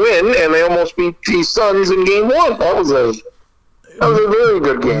 They win, and they almost beat the Suns in Game 1. That was a very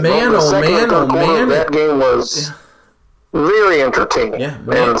good game. That game was very entertaining. Yeah, and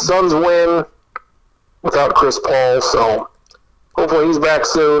the Suns win without Chris Paul, so hopefully he's back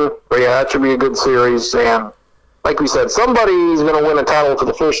soon. But yeah, that should be a good series. And like we said, somebody's going to win a title for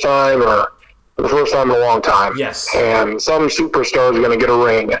the first time or for the first time in a long time. Yes. And some superstar is going to get a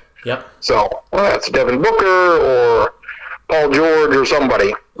ring. Yep. So that's Devin Booker or Paul George or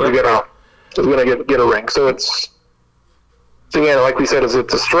somebody who's going to get a ring. So it's, again, like we said, it's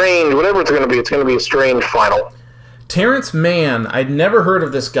a strange, whatever it's going to be a strange final. Terrence Mann, I'd never heard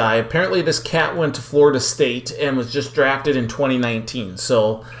of this guy. Apparently this cat went to Florida State and was just drafted in 2019.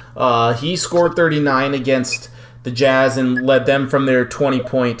 So he scored 39 against the Jazz and led them from their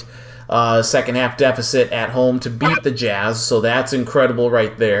 20-point second-half deficit at home to beat the Jazz. So that's incredible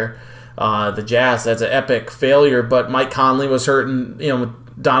right there. The Jazz, that's an epic failure, but Mike Conley was hurt, and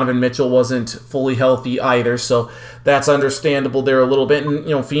Donovan Mitchell wasn't fully healthy either, so that's understandable there a little bit.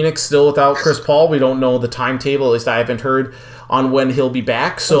 And Phoenix still without Chris Paul. We don't know the timetable. At least I haven't heard on when he'll be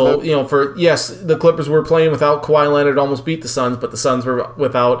back. So the Clippers were playing without Kawhi Leonard, almost beat the Suns, but the Suns were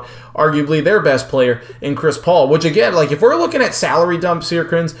without arguably their best player in Chris Paul. Which again, like if we're looking at salary dumps here,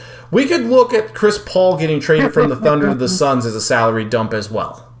 Crins, we could look at Chris Paul getting traded from the Thunder to the Suns as a salary dump as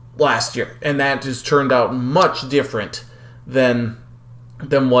well last year, and that just turned out much different than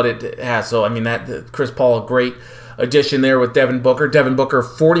what it has. So, I mean, that Chris Paul, a great addition there with Devin Booker. Devin Booker,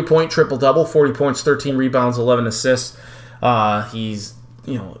 40-point triple-double, 40 points, 13 rebounds, 11 assists. He's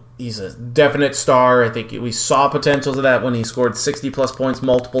a definite star. I think we saw potential to that when he scored 60-plus points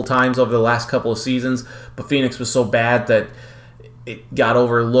multiple times over the last couple of seasons. But Phoenix was so bad that it got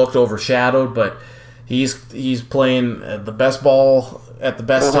overshadowed. But he's playing the best ball at the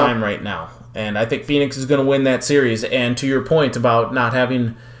best time right now. And I think Phoenix is going to win that series. And to your point about not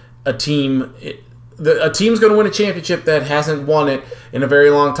having a team, a team's going to win a championship that hasn't won it in a very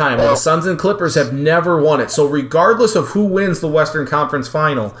long time. And the Suns and Clippers have never won it. So regardless of who wins the Western Conference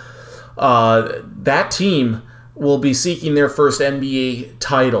Final, that team will be seeking their first NBA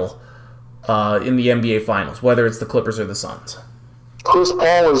title in the NBA Finals, whether it's the Clippers or the Suns. Chris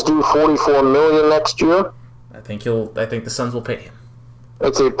Paul is due $44 million next year. I think the Suns will pay him.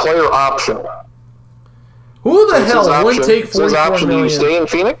 It's a player option. Who the hell would take $44 million? Do you stay in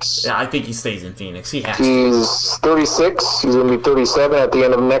Phoenix? Yeah, I think he stays in Phoenix. He has to. He's 36. He's going to be 37 at the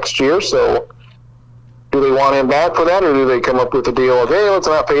end of next year. So do they want him back for that, or do they come up with a deal of, hey, let's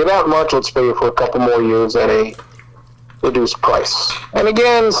not pay you that much. Let's pay you for a couple more years at a reduced price? And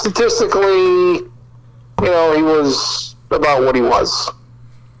again, statistically, he was about what he was.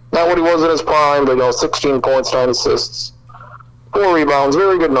 Not what he was in his prime, but 16 points, 9 assists. 4 rebounds,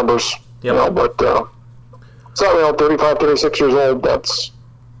 very good numbers. Yep. But 35, 36 years old, that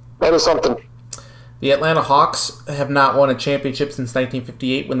is something. The Atlanta Hawks have not won a championship since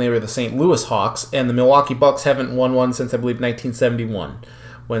 1958 when they were the St. Louis Hawks, and the Milwaukee Bucks haven't won one since, I believe, 1971,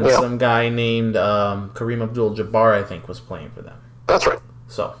 when some guy named Kareem Abdul-Jabbar, I think, was playing for them. That's right.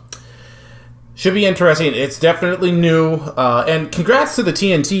 So, should be interesting. It's definitely new, and congrats to the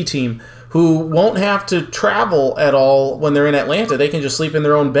TNT team, who won't have to travel at all when they're in Atlanta. They can just sleep in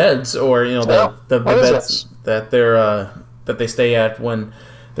their own beds, or the beds that they stay at when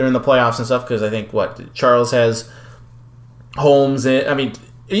they're in the playoffs and stuff. Because I think Charles has homes. Ernie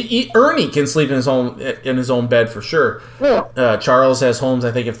can sleep in his own bed for sure. Yeah. Charles has homes,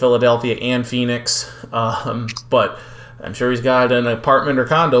 I think, in Philadelphia and Phoenix, but I'm sure he's got an apartment or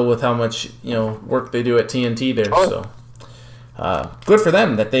condo with how much work they do at TNT there. So. Good for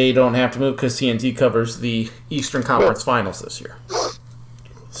them that they don't have to move because TNT covers the Eastern Conference Finals this year.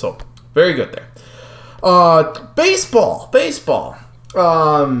 So, very good there. Baseball.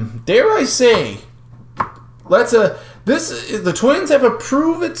 Dare I say, the Twins have a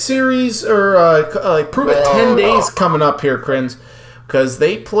Prove It series, or Prove It 10 days coming up here, Crins, because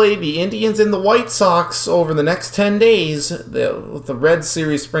they play the Indians and the White Sox over the next 10 days, with the Red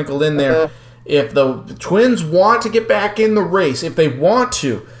Series sprinkled in there. If the Twins want to get back in the race, if they want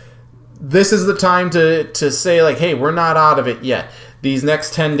to, this is the time to say, like, hey, we're not out of it yet. These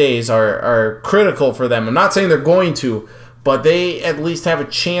next 10 days are critical for them. I'm not saying they're going to, but they at least have a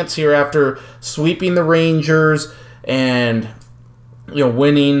chance here after sweeping the Rangers and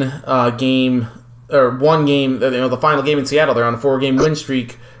winning one game, the final game in Seattle. They're on a 4-game win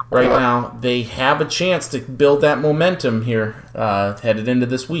streak right now. They have a chance to build that momentum here headed into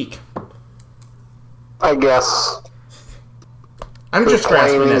this week. I guess. I'm just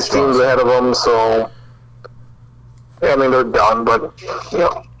grasping these teams ahead of them, so they're done. But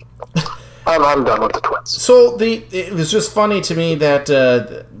I'm done with the Twins. So it was just funny to me that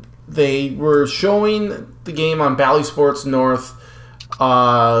they were showing the game on Bally Sports North,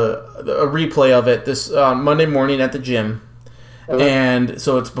 a replay of it this Monday morning at the gym, and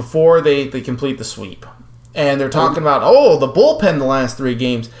so it's before they complete the sweep. And they're talking about, the bullpen the last 3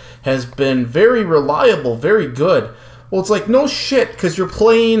 games has been very reliable, very good. Well, it's like, no shit, because you're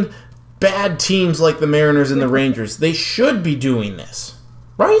playing bad teams like the Mariners and the Rangers. They should be doing this,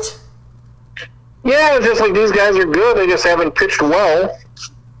 right? Yeah, it's just like these guys are good. They just haven't pitched well.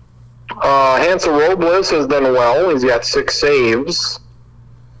 Hansel Robles has done well. He's got 6 saves.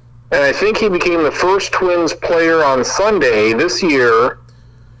 And I think he became the first Twins player on Sunday this year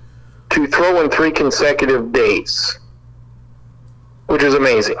to throw in 3 consecutive days, which is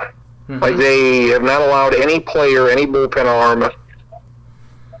amazing. Mm-hmm. Like, they have not allowed any player, any bullpen arm,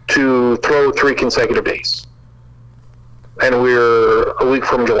 to throw 3 consecutive days. And we're a week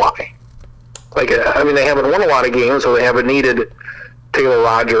from July. They haven't won a lot of games, so they haven't needed Taylor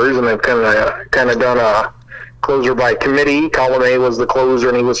Rogers, and they've kind of done a closer by committee. Column A was the closer,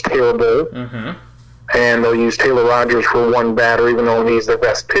 and he was terrible. Mm-hmm. And they'll use Taylor Rogers for one batter, even though he's their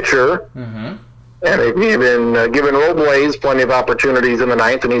best pitcher. Mm-hmm. And they've given Robles plenty of opportunities in the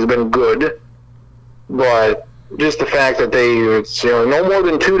 9th, and he's been good. But just the fact that it's no more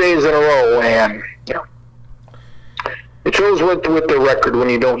than 2 days in a row, and it shows with the record when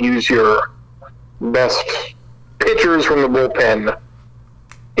you don't use your best pitchers from the bullpen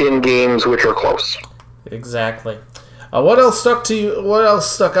in games which are close. Exactly. What else stuck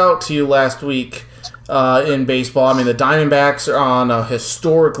out to you last week? In baseball, the Diamondbacks are on a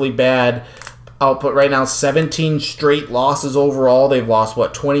historically bad output right now. 17 straight losses overall. They've lost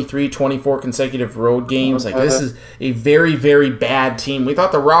 23, 24 consecutive road games. This is a very, very bad team. We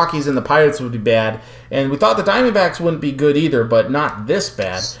thought the Rockies and the Pirates would be bad, and we thought the Diamondbacks wouldn't be good either, but not this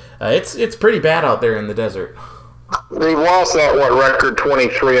bad. It's pretty bad out there in the desert. They've lost that record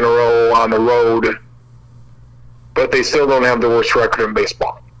 23 in a row on the road, but they still don't have the worst record in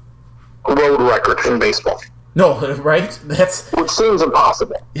baseball. Road record in baseball. No, right? Which seems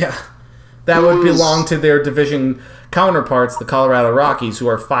impossible. Yeah. That would belong to their division counterparts, the Colorado Rockies, who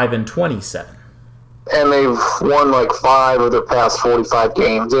are 5-27. And they've won 5 of their past 45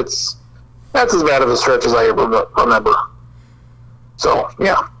 games. That's as bad of a stretch as I ever remember. So,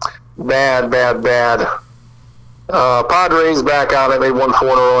 yeah. Bad. Padres back on it. They won 4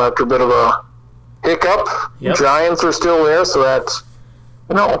 in a row after a bit of a hiccup. Yep. Giants are still there, so that's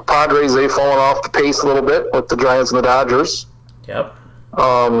Padres, they've fallen off the pace a little bit with the Giants and the Dodgers. Yep.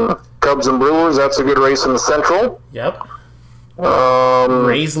 Cubs and Brewers, that's a good race in the Central. Yep.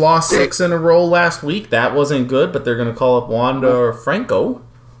 Rays lost 6 in a row last week. That wasn't good, but they're going to call up Wander Franco.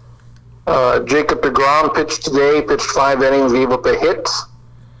 Jacob deGrom pitched today, pitched 5 innings, gave up a hit.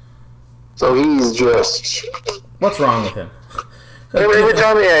 So he's just... What's wrong with him? Every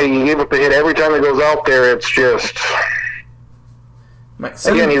time, he gave up a hit. Every time he goes out there, it's just...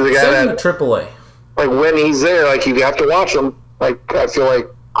 Again, he's a guy that... AAA. Like, when he's there, like, you have to watch him. Like, I feel like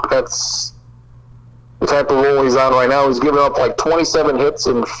that's the type of role he's on right now. He's given up, like, 27 hits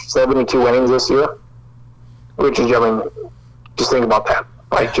in 72 innings this year. Which is, just think about that.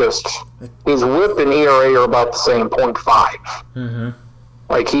 Like, just... His whip and ERA are about the same, 0.5. Mm-hmm.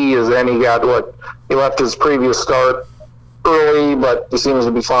 Like, he got, he left his previous start early, but he seems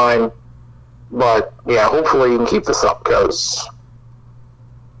to be fine. But, yeah, hopefully he can keep this up, because...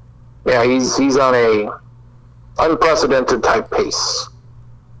 Yeah, he's on a unprecedented type pace.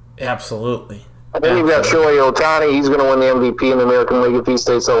 Absolutely. And then you've got Shohei Ohtani. He's going to win the MVP in the American League if he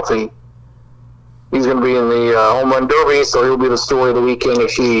stays healthy. He's going to be in the home run derby, so he'll be the story of the weekend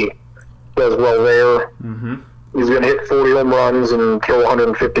if he does well there. Mm-hmm. He's going to hit 40 home runs and kill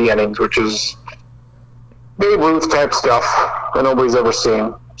 150 innings, which is Babe Ruth type stuff that nobody's ever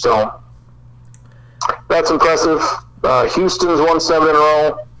seen. So that's impressive. Houston's won 7 in a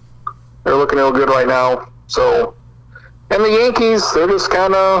row. They're looking real good right now. So, and the Yankees, they're just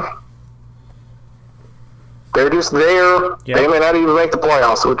there. Yep. They may not even make the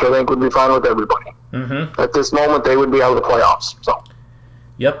playoffs, which I think would be fine with everybody. Mm-hmm. At this moment, they would be out of the playoffs. So.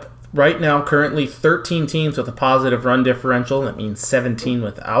 Yep. Right now, currently 13 teams with a positive run differential. That means 17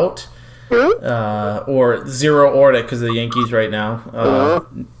 without. Mm-hmm. Or 0 or that because of the Yankees right now.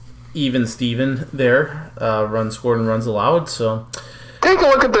 Mm-hmm. Even Steven there. Runs scored and runs allowed. So. Take a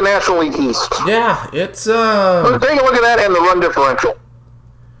look at the National League East. Yeah, it's... Take a look at that and the run differential.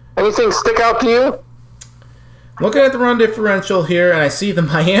 Anything stick out to you? Looking at the run differential here, and I see the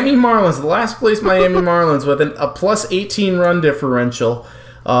Miami Marlins, the last place Miami Marlins with a plus 18 run differential.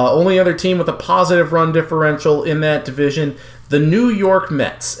 Only other team with a positive run differential in that division, the New York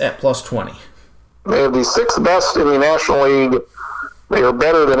Mets at plus 20. They have the 6th best in the National League. They are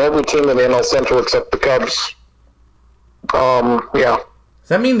better than every team in the NL Central except the Cubs. Yeah.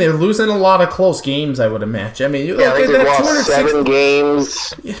 Does that mean they're losing a lot of close games, I would imagine? I mean, you look at that, lost 7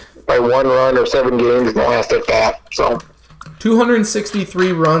 games by 1 run or 7 games in the last at bat. So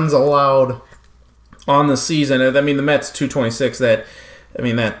 263 runs allowed on the season. I mean, the Mets 226. That's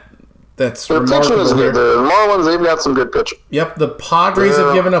their pitching is good. The Marlins, they've got some good pitching. Yep, the Padres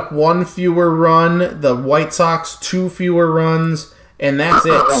have given up 1 fewer run. The White Sox 2 fewer runs, and that's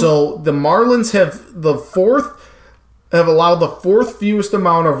it. So the Marlins have allowed the 4th fewest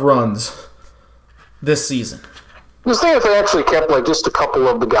amount of runs this season. Just think if they actually kept just a couple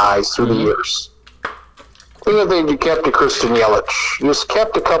of the guys through the years. Think if they kept a Christian Yelich. Just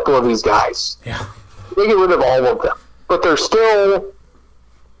kept a couple of these guys. Yeah. They get rid of all of them. But they're still...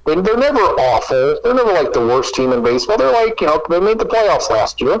 They're never awful. They're never like the worst team in baseball. They're they made the playoffs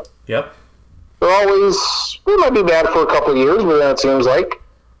last year. Yep. They're always... They might be bad for a couple of years, but then it seems like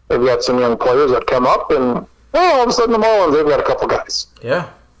they've got some young players that come up and... all of a sudden the Marlins, they've got a couple guys. Yeah.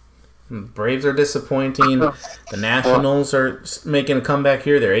 Braves are disappointing. The Nationals are making a comeback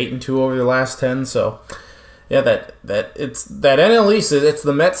here. They're 8-2 over the last 10. So, yeah, that NL East, it's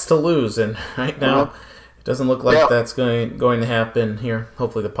the Mets to lose, and right now it doesn't look like that's going to happen here.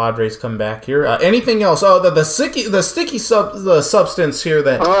 Hopefully the Padres come back here. Anything else? Oh, the sticky substance here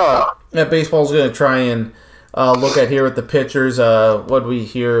that baseball's going to try and look at here with the pitchers. What we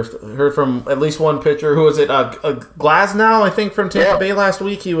heard from at least one pitcher. Who was it? Glasnow, I think, from Tampa Bay last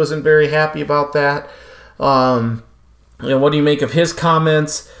week. He wasn't very happy about that. What do you make of his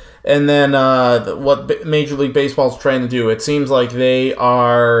comments? And then what Major League Baseball's trying to do? It seems like they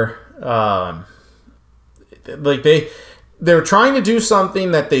are they're trying to do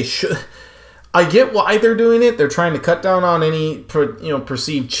something that they should. I get why they're doing it. They're trying to cut down on any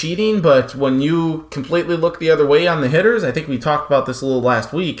perceived cheating, but when you completely look the other way on the hitters, I think we talked about this a little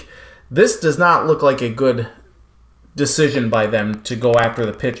last week, this does not look like a good decision by them to go after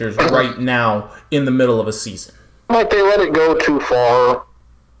the pitchers right now in the middle of a season. Like they let it go too far,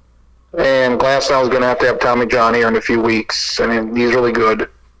 and Glasnow's going to have Tommy John here in a few weeks. I mean, he's really good.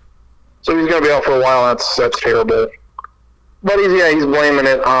 So he's going to be out for a while. That's terrible. But he's blaming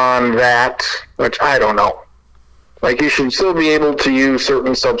it on that, which I don't know. You should still be able to use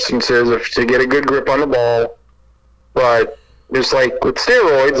certain substances to get a good grip on the ball. But just like with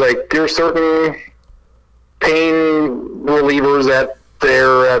steroids, there are certain pain relievers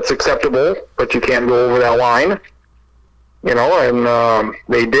that's acceptable, but you can't go over that line. And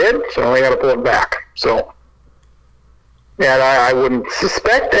they did, so they got to pull it back. So, yeah, I wouldn't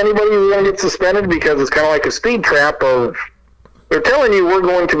suspect anybody who's going to get suspended because it's kind of like a speed trap of... They're telling you we're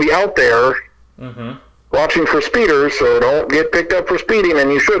going to be out there watching for speeders, so don't get picked up for speeding, and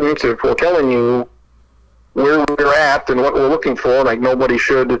you shouldn't if we're telling you where we're at and what we're looking for. Like, nobody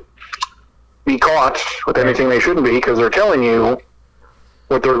should be caught with anything they shouldn't be because they're telling you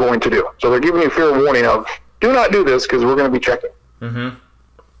what they're going to do. So they're giving you fair warning of, do not do this because we're going to be checking. Mm-hmm.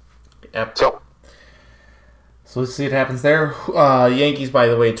 Yep. So let's see what happens there. Yankees, by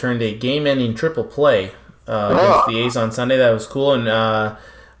the way, turned a game-ending triple play against the A's on Sunday. That was cool. And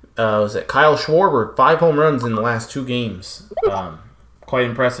was it Kyle Schwarber, 5 home runs in the last 2 games. Quite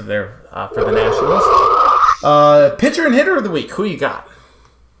impressive there for the Nationals. Pitcher and hitter of the week. Who you got?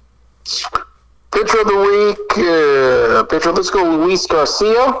 Pitcher of the week. Let's go Luis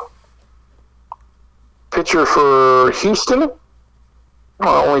Garcia. Pitcher for Houston.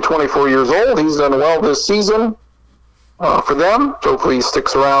 Only 24 years old. He's done well this season for them. So hopefully he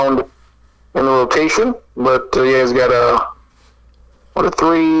sticks around in the rotation. But he's got a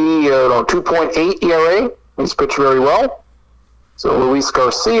 2.8 ERA. He's pitched very well. So Luis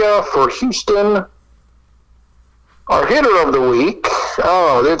Garcia for Houston. Our hitter of the week.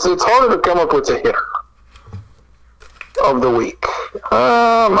 It's harder to come up with a hitter of the week.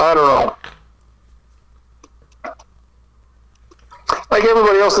 I don't know. Like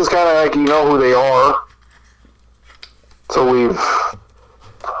everybody else is kind of like, you know who they are. So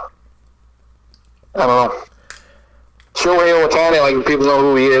I don't know. Shohei Ohtani, like people know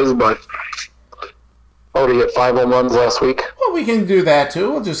who he is, but already hit 5 home runs last week. Well, we can do that too.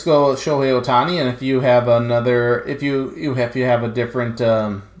 We'll just go with Shohei Ohtani, and if you have a different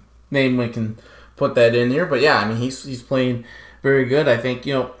name, we can put that in here. But yeah, I mean he's playing very good. I think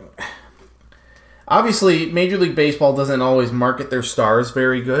obviously Major League Baseball doesn't always market their stars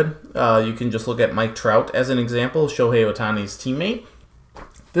very good. You can just look at Mike Trout as an example, Shohei Ohtani's teammate.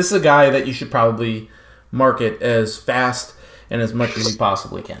 This is a guy that you should probably market as fast and as much as you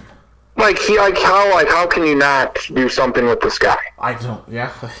possibly can. How can you not do something with this guy? I don't.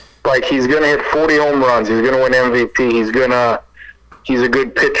 Yeah. Like, he's gonna hit 40 home runs. He's gonna win MVP. He's a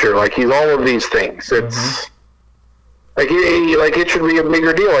good pitcher. Like, he's all of these things. It's it should be a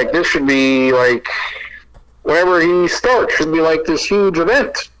bigger deal. Like, this should be like whenever he starts should be like this huge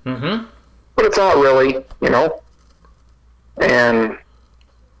event. Mm-hmm. But it's not really, And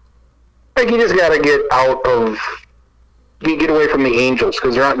like, you just gotta get away from the Angels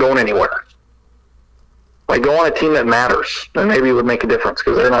because they're not going anywhere. Like, go on a team that matters, and maybe it would make a difference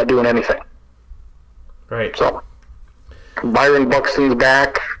because they're not doing anything. Right. So, Byron Buxton's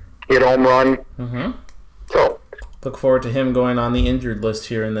back, hit a home run. Mm-hmm. So, look forward to him going on the injured list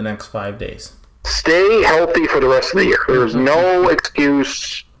here in the next 5 days. Stay healthy for the rest of the year. There's no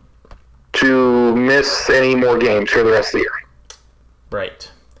excuse to miss any more games for the rest of the year. Right.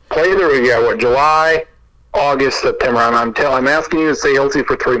 Play July, August, September. I'm asking you to stay healthy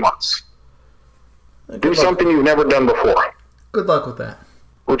for 3 months. Do something you've never done before. Good luck with that.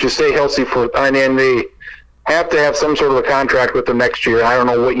 Which is stay healthy and then they have to have some sort of a contract with him next year. I don't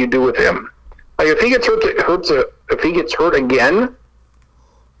know what you do with him. Like, if he gets if he gets hurt again,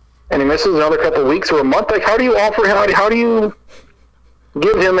 and he misses another couple of weeks or a month, like, how do you offer him? How do you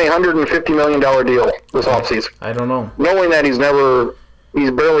give him a $150 million deal this offseason? I don't know. Knowing that he's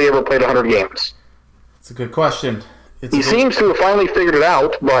barely ever played 100 games. It's a good question. He seems to have finally figured it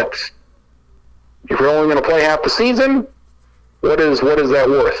out, but if you're only going to play half the season, what is that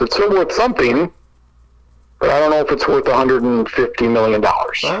worth? It's still worth something, but I don't know if it's worth $150 million.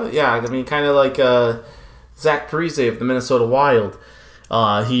 Well, yeah, I mean, kind of like Zach Parise of the Minnesota Wild.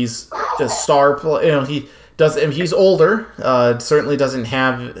 He's a star player. He's older. Certainly doesn't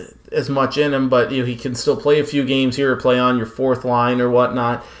have as much in him, but he can still play a few games here or play on your 4th line or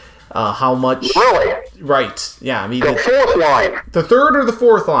whatnot. How much? Really? Right. Yeah. I mean, the 4th line. The 3rd or the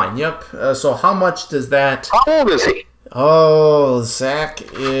 4th line. Yep. So how much does that? How old is he? Oh, Zach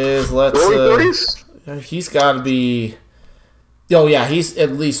is early 30s. He's got to be. Oh yeah, he's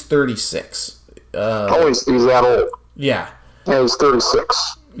at least 36. He's that old. Yeah. Yeah, he's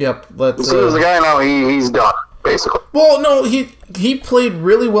 36. Yep. Let's. The guy now. He's done basically. Well, no, he played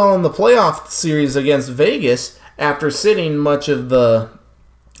really well in the playoff series against Vegas after sitting much of the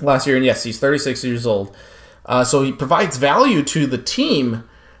last year, and yes, he's 36 years old. So he provides value to the team,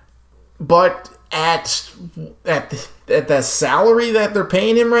 but at the salary that they're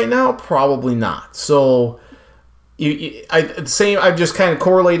paying him right now, probably not. So I'm just kind of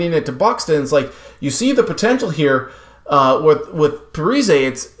correlating it to Buxton. It's like you see the potential here with Parise.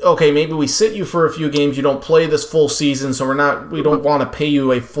 It's okay. Maybe we sit you for a few games. You don't play this full season, so we don't want to pay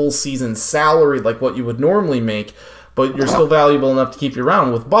you a full season salary like what you would normally make. But you're still valuable enough to keep you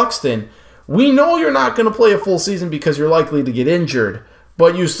around. With Buxton, we know you're not going to play a full season because you're likely to get injured.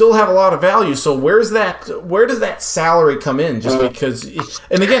 but you still have a lot of value. So where does that salary come in? Just because,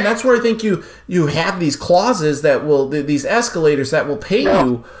 and again, that's where I think you have these clauses that will, these escalators that will pay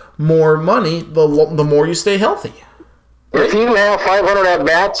you more money the more you stay healthy. Right? If you have 500 at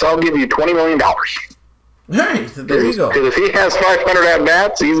bats, I'll give you $20 million. Hey, there you go. Because if he has 500 at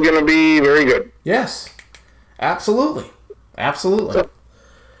bats, he's going to be very good. Yes, absolutely.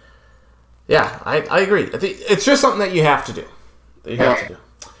 Yeah, I agree. I think it's just something that you have to do.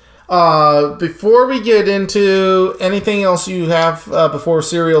 Before we get into anything else you have before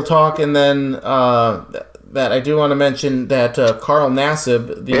Serial Talk, and then that I do want to mention that Carl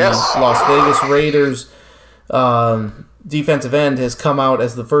Nassib, the Las Vegas Raiders defensive end, has come out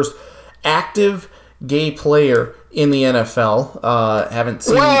as the first active gay player in the NFL. Haven't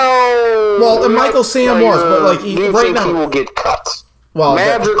seen. Well, Michael Sam was, but like right now he will get cut. Well,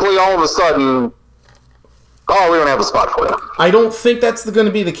 magically, all of a sudden. Oh, we don't have a spot for him. I don't think that's going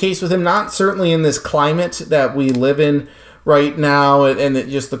to be the case with him. Not certainly in this climate that we live in right now, and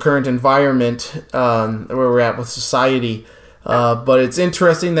just the current environment where we're at with society. But it's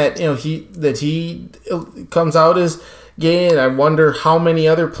interesting that he comes out as gay, and I wonder how many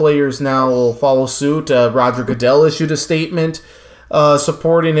other players now will follow suit. Roger Goodell issued a statement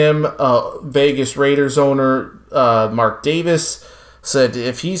supporting him. Vegas Raiders owner Mark Davis said,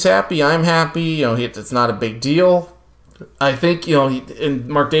 if he's happy, I'm happy. It's not a big deal. I think, and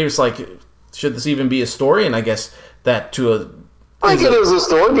Mark Davis, should this even be a story? And I guess that I think it is a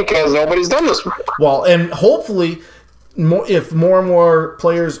story because nobody's done this before. Well, and hopefully, if more and more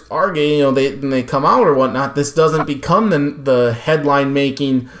players are gay, they come out or whatnot, this doesn't become the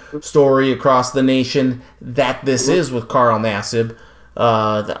headline-making story across the nation that this is with Carl Nassib.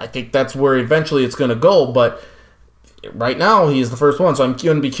 I think that's where eventually it's going to go, but right now, he is the first one, so I'm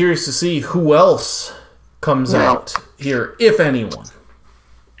going to be curious to see who else comes out here, if anyone.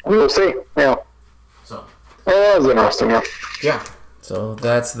 We'll see. Yeah. So. That was interesting. Yeah. So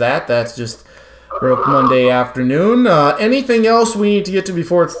that's that. That's just broke Monday afternoon. Anything else we need to get to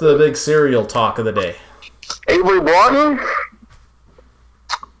before it's the big Serial Talk of the day? Avery Broughton,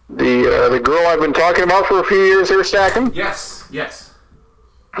 the girl I've been talking about for a few years here, Stacking. Yes.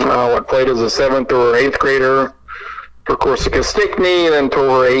 Played as a 7th or 8th grader for Corsica Stickney, then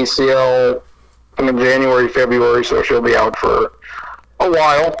tore her ACL in January, February, so she'll be out for a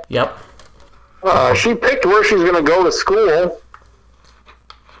while. Yep. She picked where she's going to go to school.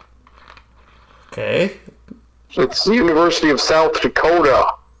 Okay. It's the University of South Dakota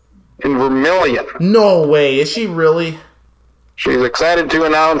in Vermilion. No way. Is she really? She's excited to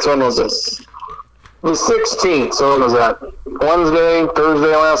announce, when was this? The 16th. So when was that?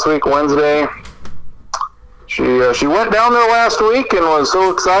 Thursday last week, Wednesday. She went down there last week and was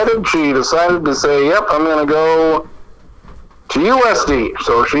so excited she decided to say, yep, I'm going to go to USD.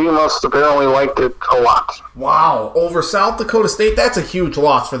 So she must apparently liked it a lot. Wow. Over South Dakota State? That's a huge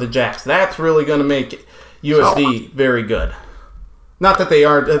loss for the Jacks. That's really going to make USD very good. Not that they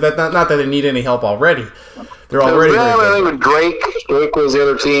are, not that they need any help already. They're already very good. I think with Drake. Drake was the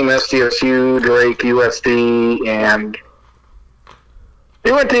other team, SDSU, Drake, USD, and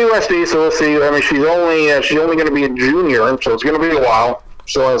he went to USD, so we'll see. I mean, she's only going to be a junior, so it's going to be a while.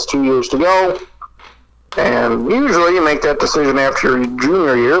 Still has 2 years to go. And usually you make that decision after your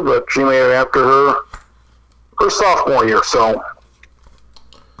junior year, but she made it after her sophomore year, so.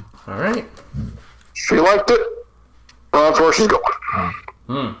 All right. She liked it. Well, that's where she's going.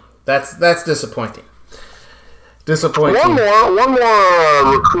 That's disappointing. Disappointing. One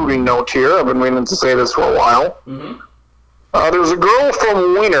more recruiting note here. I've been meaning to say this for a while. Mm-hmm. There's a girl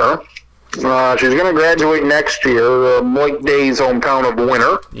from Winter. She's going to graduate next year. Blake Day's hometown of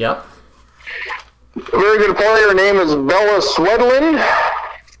Winter. Yep. A very good player. Her name is Bella Swedlin,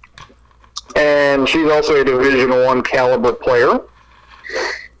 and she's also a Division I caliber player.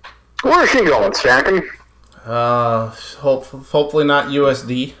 Where is she going, Stacking? Hopefully not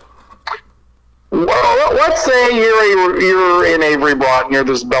USD. Well, let's say you're in Avery Broughton. You're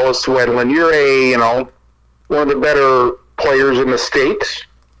this Bella Swedlin. You're one of the better players in the state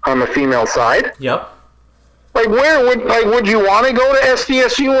on the female side. Yep. Would you want to go to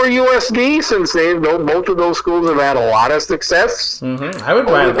SDSU or USD since both of those schools have had a lot of success? Mm-hmm. I would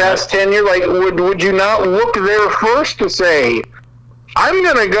over the past 10 years. Would you not look there first to say, I'm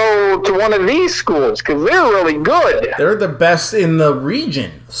going to go to one of these schools because they're really good. They're the best in the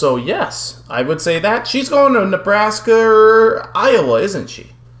region. So, yes, I would say that. She's going to Nebraska or Iowa, isn't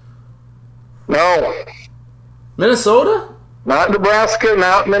she? No. Minnesota? Not Nebraska,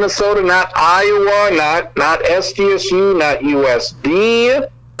 not Minnesota, not Iowa, not SDSU, not USD.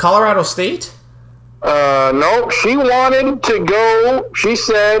 Colorado State? No, she wanted to go. She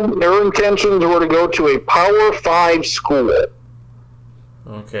said her intentions were to go to a Power 5 school.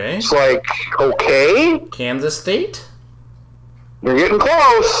 Okay. It's like, okay. Kansas State? You're getting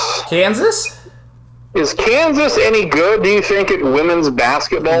close. Kansas? Is Kansas any good, do you think, at women's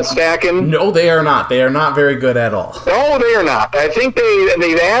basketball stacking? No, they are not. They are not very good at all. No, they are not. I think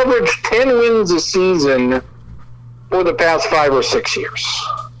they've averaged 10 wins a season for the past 5 or 6 years.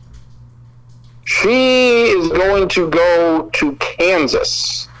 She is going to go to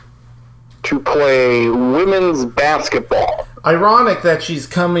Kansas to play women's basketball. Ironic that she's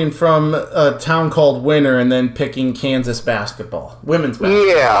coming from a town called Winter and then picking Kansas basketball. Women's basketball.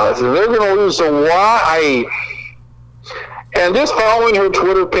 Yeah, so they're going to lose a lot. And just following her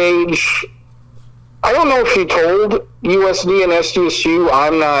Twitter page, I don't know if she told USD and SDSU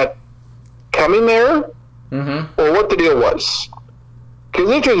I'm not coming there, or what the deal was.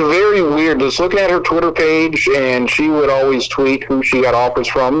 Because it's just very weird. Just looking at her Twitter page, and she would always tweet who she got offers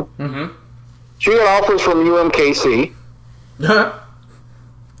from. She got offers from UMKC.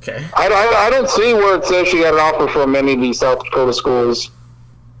 Okay. I don't see where it says she got an offer from any of these South Dakota schools.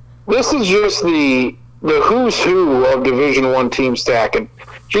 This is just the who's who of Division I team stacking.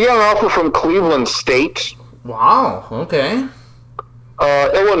 She got an offer from Cleveland State. Wow, okay.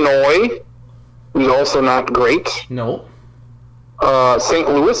 Illinois, who's also not great. Nope. St.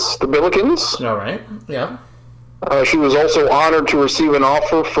 Louis, the Billikens. All right, yeah. She was also honored to receive an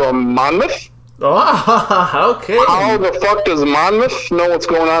offer from Monmouth. Oh, okay. How the fuck does Monmouth know what's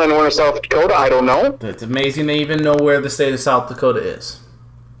going on in Winter, South Dakota? I don't know. It's amazing they even know where the state of South Dakota is.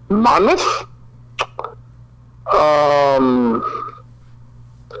 Monmouth?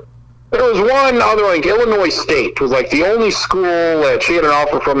 There was one other, like Illinois State was like the only school that she had an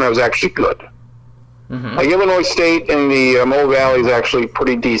offer from that was actually good. Like Illinois State in the Mo Valley is actually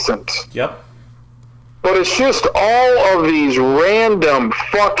pretty decent. Yep. But it's just all of these random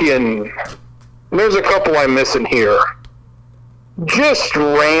fucking... There's a couple I'm missing here. Just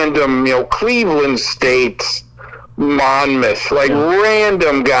random, Cleveland State, Monmouth,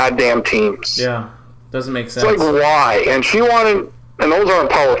 random goddamn teams. Yeah, doesn't make sense. It's like, why? And she wanted... And those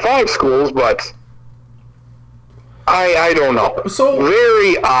aren't Power 5 schools, but... I don't know. So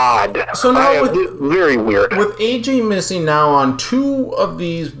very odd. So now very weird. With AJ missing now on two of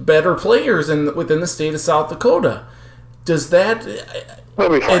these better players within the state of South Dakota, does that?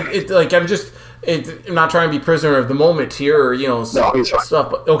 That'll be fine. I'm not trying to be prisoner of the moment here, or no, he's fine.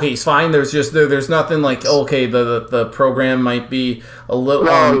 stuff. But, okay, he's fine. There's just there's nothing like okay, the program might be a little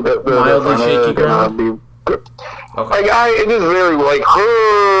mildly shaky ground. Okay. It is very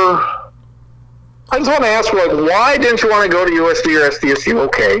her. I just want to ask her, why didn't you want to go to USD or SDSU?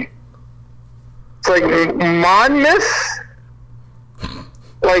 Okay. It's like Monmouth?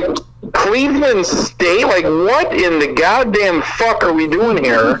 Cleveland State? What in the goddamn fuck are we doing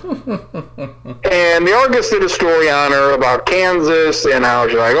here? And the Argus did a story on her about Kansas and how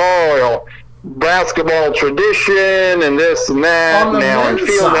she's basketball tradition and this and that, and Allen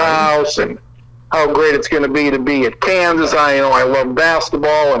Fieldhouse, and how great it's going to be at Kansas. I love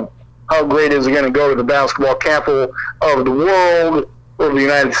basketball, and how great is it going to go to the basketball capital of the world, of the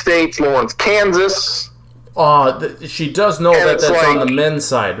United States, Lawrence, Kansas? She does know that's on the men's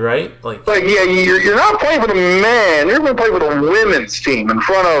side, right? You're not playing for the men. You're going to play for the women's team in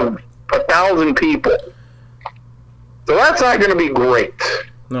front of 1,000 people. So that's not going to be great.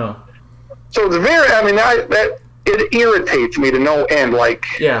 No. So it's very. It irritates me to no end.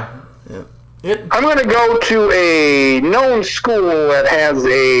 Yeah. I'm going to go to a known school that has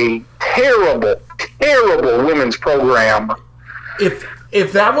a terrible, terrible women's program.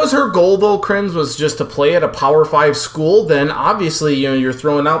 If that was her goal, though, Crims, was just to play at a Power 5 school, then obviously you're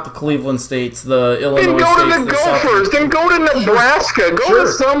throwing out the Cleveland States, the Illinois States. Then go to the Gophers. Then go to Nebraska. Go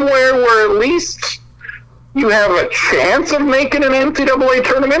to somewhere where at least you have a chance of making an NCAA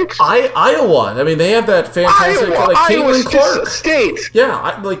tournament. Iowa. They have that fantastic... Caitlin Clark. State.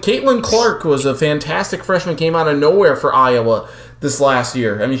 Yeah, Caitlin Clark was a fantastic freshman, came out of nowhere for Iowa this last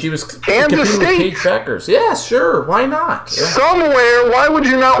year. She was Kansas State. With Paige Beckers. Yeah, sure. Why not? Yeah. Somewhere. Why would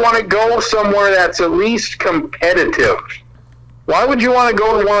you not want to go somewhere that's at least competitive? Why would you want to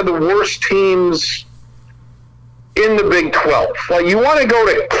go to one of the worst teams in the Big 12? You want to go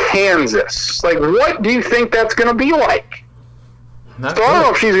to Kansas. What do you think that's going to be like? I don't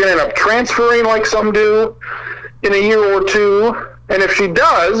know if she's going to end up transferring like some do in a year or two. And if she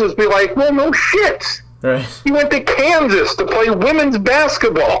does, it's be well, no shit. Right. You went to Kansas to play women's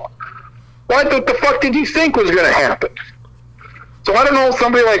basketball. What the fuck did you think was going to happen? So I don't know,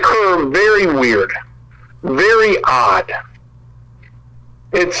 somebody like her, very weird. Very odd.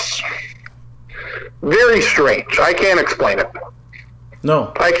 It's very strange. I can't explain it.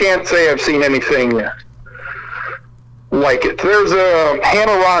 No. I can't say I've seen anything like it. There's a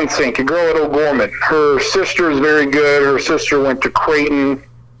Hannah Ronsink, a girl at O'Gorman. Her sister is very good. Her sister went to Creighton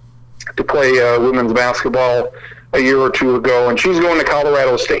to play women's basketball a year or two ago, and she's going to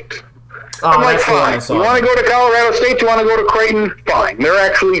Colorado State. I'm like, fine. You want to go to Colorado State? You want to go to Creighton? Fine. They're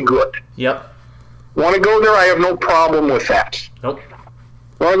actually good. Yep. Want to go there? I have no problem with that. Nope.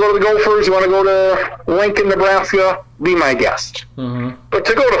 Want to go to the Gophers? You want to go to Lincoln, Nebraska? Be my guest. Mm-hmm. But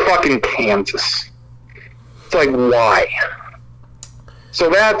to go to fucking Kansas, it's like, why? So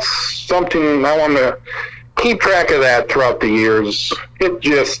that's something I want to keep track of that throughout the years. It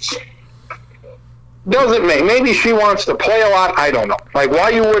just doesn't make. Maybe she wants to play a lot. I don't know. Like, why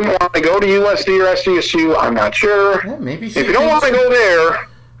you wouldn't want to go to USD or SDSU, I'm not sure. Yeah, maybe if you don't want to go there,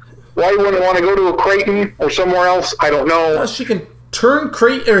 why you wouldn't want to go to a Creighton or somewhere else, I don't know. She can turn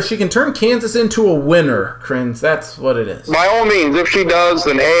Kansas into a winner, Crins. That's what it is. By all means, if she does,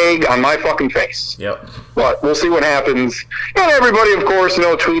 then egg on my fucking face. Yep. But we'll see what happens. And everybody, of course,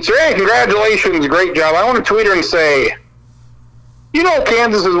 tweets her, hey, congratulations, great job. I want to tweet her and say,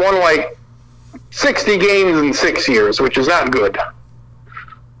 Kansas has won like 60 games in 6 years, which is not good.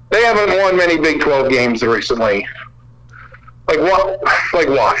 They haven't won many Big 12 games recently. Like, what? Like,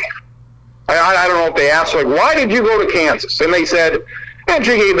 why? I don't know if they asked, like, why did you go to Kansas? And they said, and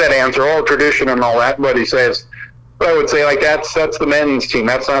she gave that answer, all tradition and all that, but he says, I would say, like, that's the men's team.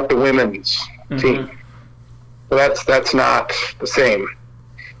 That's not the women's team. So that's not the same.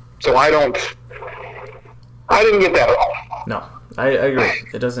 So I didn't get that at all. No, I agree.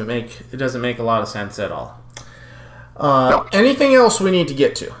 It doesn't make a lot of sense at all. No. Anything else we need to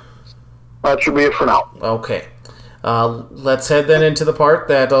get to? That should be it for now. Okay. Let's head then into the part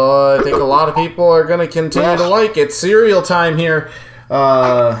that I think a lot of people are going to continue to like. It's cereal time here.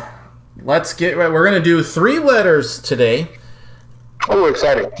 Let's get right. We're going to do 3 letters today. Oh,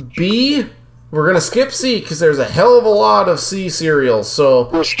 exciting. B. We're going to skip C because there's a hell of a lot of C cereals. So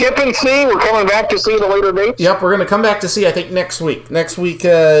we're skipping C. We're coming back to C at a later date. Yep, we're going to come back to C. I think next week. Next week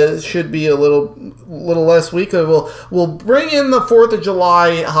should be a little less week. We'll bring in the 4th of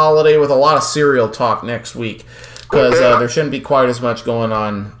July holiday with a lot of cereal talk next week. Because there shouldn't be quite as much going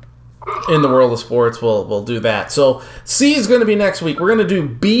on in the world of sports. We'll do that. So C is going to be next week. We're going to do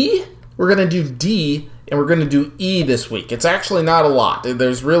B, we're going to do D, and we're going to do E this week. It's actually not a lot.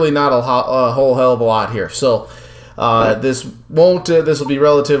 There's really not a whole hell of a lot here. So this will be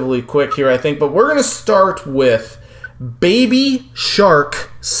relatively quick here, I think. But we're going to start with Baby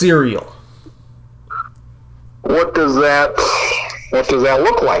Shark cereal. What does that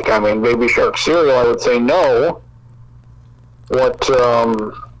look like? I mean, Baby Shark cereal, I would say no. What?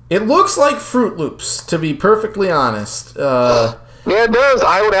 It looks like Fruit Loops, to be perfectly honest. Yeah, it does.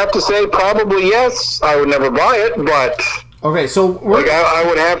 I would have to say probably yes. I would never buy it, but okay. So I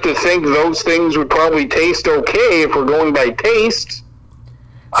would have to think those things would probably taste okay if we're going by taste.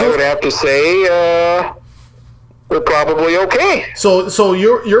 I would have to say they're probably okay. So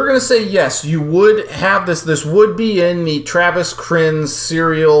you're going to say yes. You would have this. This would be in the Travis Krinz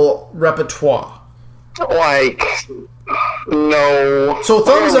cereal repertoire. Like. No. So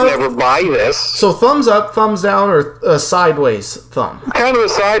thumbs up. Never buy this. So thumbs up, thumbs down, or a sideways thumb? Kind of a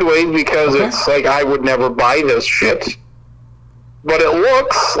sideways because it's like I would never buy this shit. But it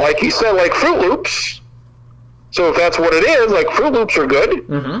looks, like you said, like Fruit Loops. So if that's what it is, like Fruit Loops are good.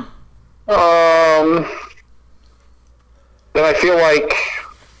 Mm-hmm. Then I feel like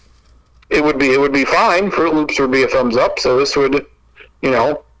it would be fine. Fruit Loops would be a thumbs up. So this would,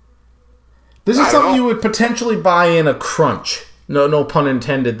 This is something you would potentially buy in a crunch. No pun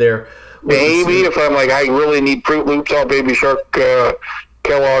intended there. Maybe if I'm like, I really need Fruit Loops, all Baby Shark,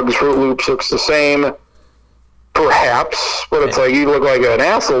 Kellogg's Fruit Loops looks the same. Perhaps. But it's like, you look like an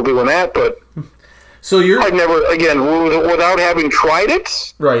asshole doing that, but so I've never, again, without having tried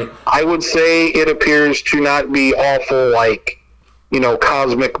it, right? I would say it appears to not be awful like,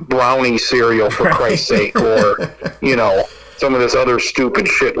 Cosmic Brownie cereal, for Christ's sake, or, some of this other stupid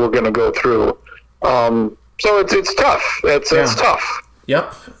shit we're going to go through. So it's tough. It's tough.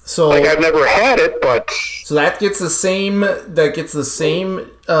 Yep. So like I've never had it, but so that gets the same.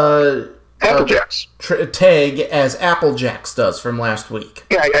 Apple Jacks tag as Apple Jacks does from last week.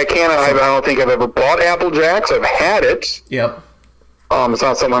 Yeah, I can't. I don't think I've ever bought Apple Jacks. I've had it. Yep. It's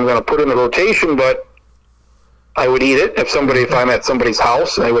not something I'm going to put in the rotation, but I would eat it if I'm at somebody's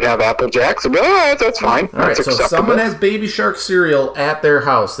house and they would have Apple Jacks. I'd be like, that's fine. All right, so if someone has Baby Shark cereal at their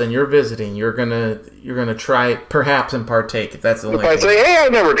house, then you're visiting. You're gonna try perhaps and partake if that's the only. If I say, hey,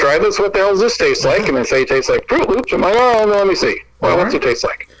 I've never tried this. What the hell does this taste like? And they say it tastes like Fruit Loops. I'm like, oh, let me see. Well, what's it taste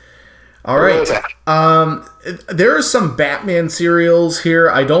like? All right. There are some Batman cereals here.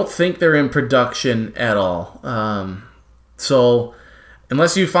 I don't think they're in production at all. So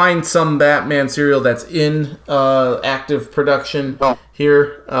unless you find some Batman cereal that's in active production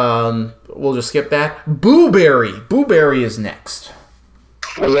here, we'll just skip that. Boo Berry. Boo Berry is next.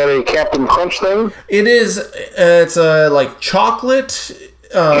 Is that a Captain Crunch thing? It is. It's like chocolate.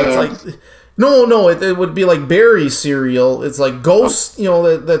 It's like... No, it would be like berry cereal. It's like Ghost,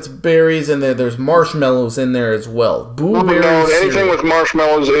 that's berries, and there's marshmallows in there as well. Boo Berry No, anything cereal. with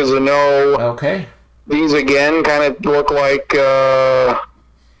marshmallows is a no. Okay. These, again, kind of look like, I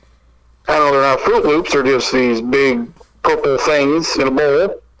don't know, they're not Fruit Loops. They're just these big purple things in a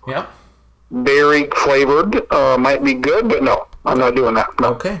bowl. Yep. Berry flavored. Might be good, but no, I'm not doing that. No.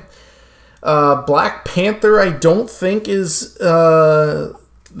 Okay. Black Panther, I don't think is...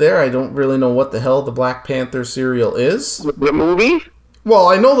 there, I don't really know what the hell the Black Panther cereal is. The movie? Well,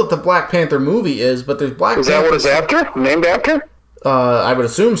 I know that the Black Panther movie is, but there's Black Panther... Is that what it's after? Named after? I would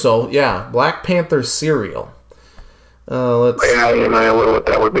assume so, yeah. Black Panther cereal. Let's... Yeah, I don't know what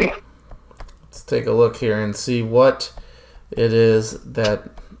that would be. Let's take a look here and see what it is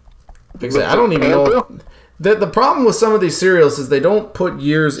that... I don't even know... The problem with some of these cereals is they don't put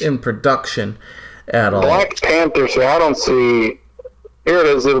years in production at all. Black Panther, so I don't see... Here it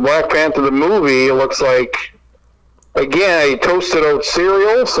is, the Black Panther, the movie. It looks like, again, a toasted oat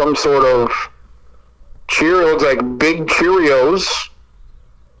cereal, some sort of Cheerio. Looks like big Cheerios.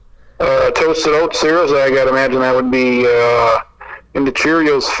 Toasted oat cereals, I got to imagine that would be in the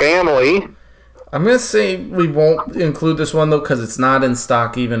Cheerios family. I'm going to say we won't include this one, though, because it's not in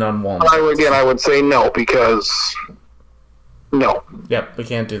stock even on Walmart. I would say no, because no. Yep, we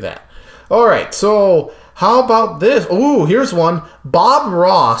can't do that. All right, so... How about this? Ooh, here's one. Bob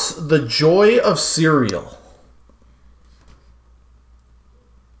Ross, The Joy of Cereal.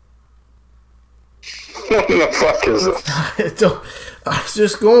 What the fuck is this? I'm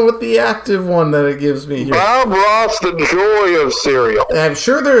just going with the active one that it gives me here. Bob Ross, The Joy of Cereal. I'm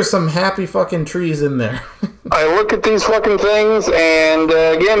sure there's some happy fucking trees in there. I look at these fucking things, and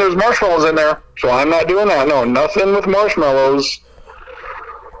again, there's marshmallows in there. So I'm not doing that. No, nothing with marshmallows.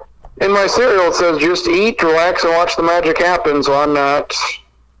 In my cereal, it says just eat, relax, and watch the magic happen. So I'm not.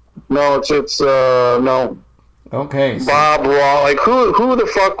 No, it's no. Okay. So. Bob Ross, like who the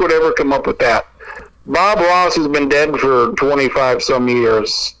fuck would ever come up with that? Bob Ross has been dead for 25 some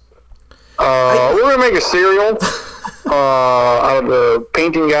years. We're gonna make a cereal out of the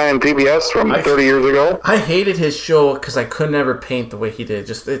painting guy in PBS from 30 years ago. I hated his show because I could never paint the way he did.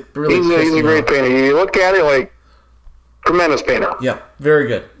 Just it really. He's a great painter. You look at it like. Tremendous painter. Yeah, very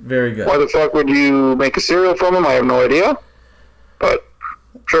good. Very good. Why the fuck would you make a cereal from him? I have no idea. But,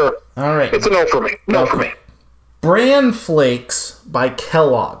 sure. All right. It's a no for me. No for me. Bran Flakes by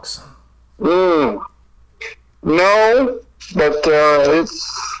Kellogg's. No, but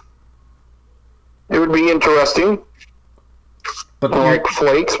it would be interesting. But I like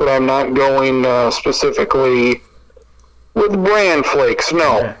flakes, but I'm not going specifically with Bran Flakes.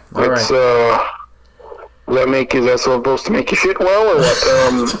 No. Okay. All it's, right. Is that supposed to make you shit well, or what? I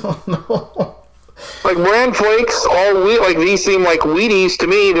don't know. Like Bran Flakes, all wheat, like these seem like Wheaties to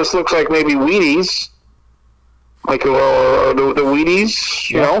me. This looks like maybe Wheaties, like the Wheaties,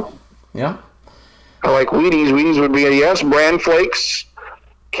 you know. Yeah. I like Wheaties. Wheaties would be a yes. Bran Flakes,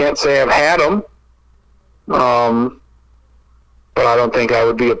 can't say I've had them, but I don't think I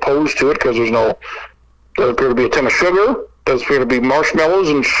would be opposed to it because doesn't appear to be a ton of sugar. Doesn't appear to be marshmallows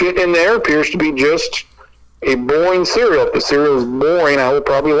and shit in there. Appears to be just a boring cereal. If the cereal is boring, I would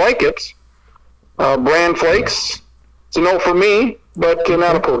probably like it. Bran Flakes, it's a no for me, but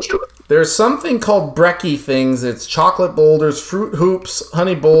not opposed to it. There's something called Brekkie things. It's chocolate boulders, fruit hoops,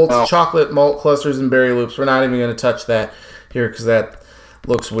 honey bolts, chocolate malt clusters, and berry loops. We're not even going to touch that here because that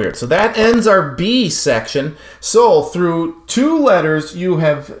looks weird. So that ends our B section. So through 2 letters, you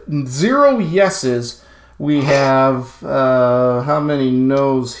have 0 yeses. We have, how many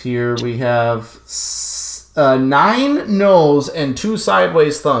no's here? We have 9 no's and 2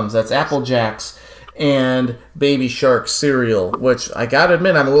 sideways thumbs. That's Apple Jacks and Baby Shark cereal, which I gotta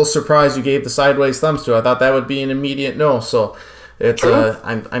admit, I'm a little surprised you gave the sideways thumbs to. I thought that would be an immediate no. So it's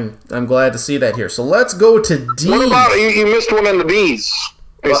I'm glad to see that here. So let's go to D. What about you missed one in the B's?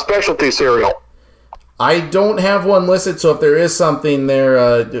 A specialty cereal. I don't have one listed, so if there is something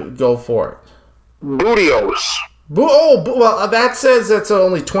there, go for it. Bootios. Well, that says that's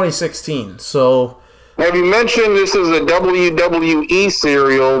only 2016, so... Have you mentioned this is a WWE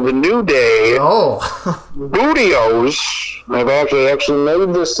cereal, The New Day? Oh. Bootios. I've actually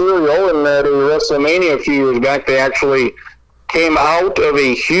made this cereal, and at a WrestleMania a few years back, they actually came out of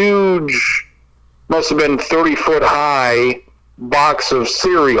a huge, must have been 30-foot high box of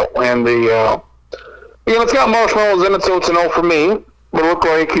cereal. And it's got marshmallows in it, so it's a no for me. But look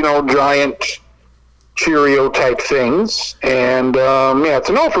like, giant Cheerio type things. And, it's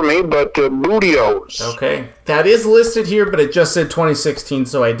a no for me, but Bootios. Okay. That is listed here, but it just said 2016,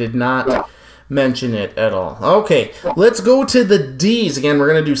 so I did not mention it at all. Okay. Let's go to the D's. Again, we're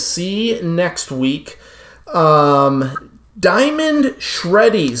going to do C next week. Diamond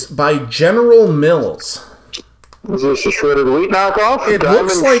Shreddies by General Mills. Is this a shredded wheat knockoff? It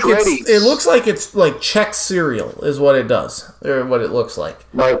looks like it's like Chex cereal is what it does, or what it looks like.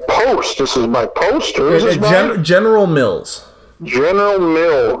 By Post. This is by Post, or is this by General Mills. General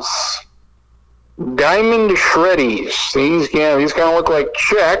Mills. Diamond Shreddies. These kind of look like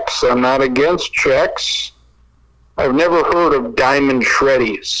Chex. I'm not against Chex. I've never heard of Diamond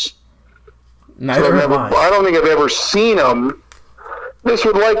Shreddies. Neither have I. I don't think I've ever seen them. This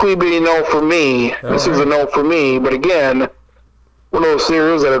would likely be a no for me. This is a no for me. But again, one of those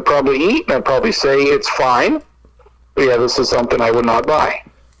cereals that I'd probably eat, and I'd probably say it's fine. But yeah, this is something I would not buy.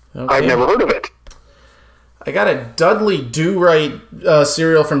 Okay. I've never heard of it. I got a Dudley Do-Right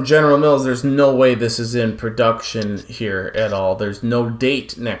cereal from General Mills. There's no way this is in production here at all. There's no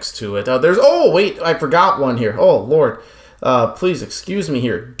date next to it. I forgot one here. Oh, Lord. Please excuse me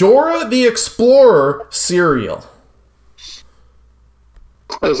here. Dora the Explorer cereal.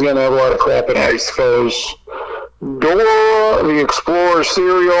 This is going to have a lot of crap in it, I suppose. Dora the Explorer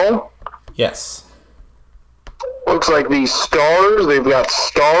cereal. Yes. Looks like these stars. They've got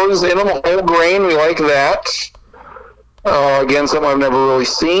stars in them, whole grain. We like that. Again, something I've never really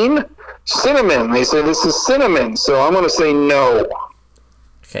seen. Cinnamon. They say this is cinnamon, so I'm going to say no.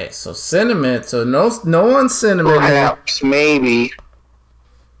 Okay, so cinnamon. So no on cinnamon. Perhaps, maybe.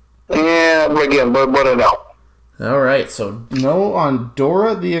 Yeah, but again, but a no. All right, so no on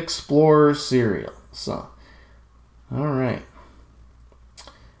Dora the Explorer cereal. So, all right,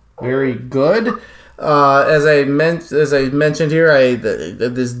 very good. As I mentioned here,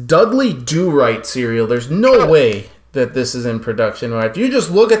 this Dudley Do-Right cereal. There's no way that this is in production. Right? If you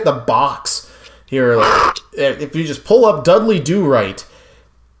just look at the box here, if you just pull up Dudley Do-Right,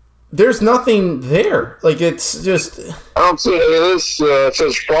 there's nothing there. Like, it's just... I don't see this. It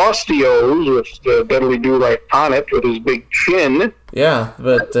says Frosty-O's with Dudley Do-Right on it with his big chin. Yeah,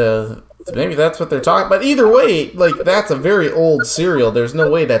 but maybe that's what they're talking about. But either way, like, that's a very old cereal. There's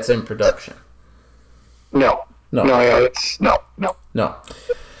no way that's in production. No.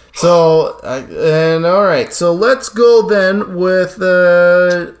 So, all right. So let's go then with...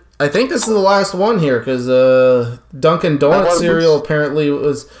 I think this is the last one here, because Dunkin' Donuts cereal apparently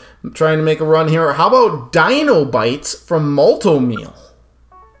was... trying to make a run here. How about Dino Bites from Malto Meal?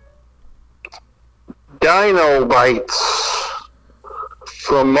 Dino Bites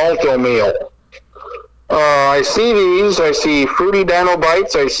from Malto Meal. I see these. I see Fruity Dino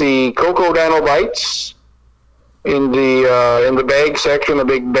Bites. I see Cocoa Dino Bites in the bag section, the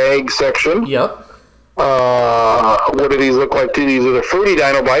big bag section. Yep. What do these look like? These are the Fruity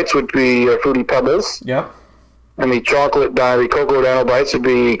Dino Bites, would be Fruity Pebbles. Yep. And the the Cocoa Dino Bites would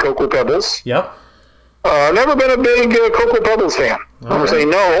be Cocoa Pebbles. Yep. Never been a big Cocoa Pebbles fan. I'm going to say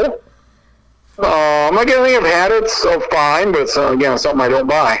no. Again, I think I've had it, so fine, but it's, again, something I don't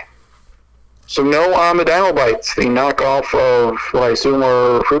buy. So no on the Dino Bites, the knockoff of what I assume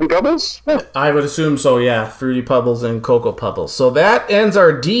are Fruity Pebbles? Yeah. I would assume so, yeah. Fruity Pebbles and Cocoa Pebbles. So that ends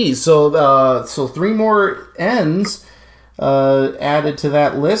our D's. So 3 more N's added to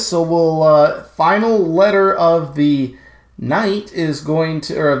that list. So we'll final letter of the night is going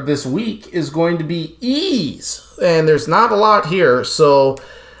to, or of this week, is going to be E's. And there's not a lot here. So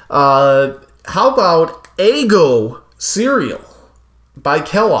how about Eggo cereal by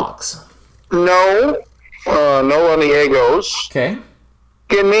Kellogg's? No. No on the Eggos. Okay.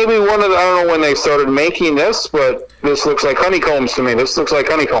 Again, maybe I don't know when they started making this, but this looks like honeycombs to me. This looks like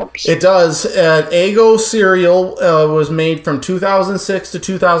honeycombs. It does. Eggo cereal was made from 2006 to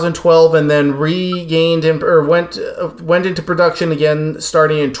 2012, and then went into production again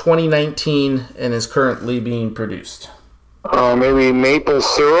starting in 2019, and is currently being produced. Maybe maple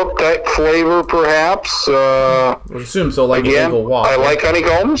syrup type flavor, perhaps. I would assume so. Like again, an Eggo waffle. I like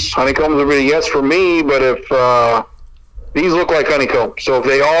honeycombs. Honeycombs would be a yes for me, but if these look like honeycomb. So if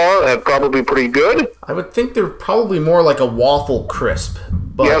they are, that's probably pretty good. I would think they're probably more like a waffle crisp.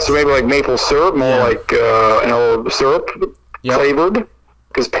 But yeah, so maybe like maple syrup, more like syrup flavored.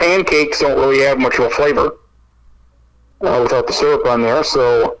 Because pancakes don't really have much of a flavor without the syrup on there.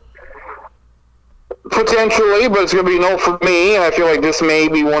 So potentially, but it's going to be no for me. I feel like this may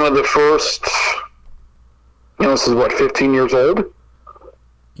be one of the first this is what, 15 years old?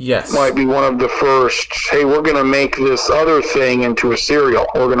 Yes. Might be one of the first, hey, we're going to make this other thing into a cereal.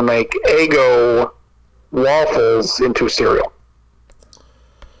 We're going to make Eggo waffles into a cereal.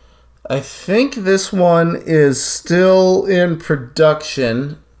 I think this one is still in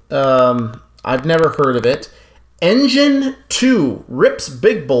production. I've never heard of it. Engine 2 rips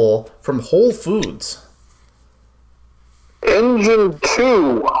Big Bowl from Whole Foods. Engine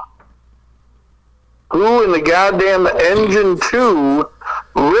 2? Who in the goddamn Engine 2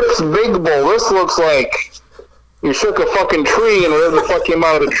 rips Big Bowl? This looks like you shook a fucking tree and whatever the fuck came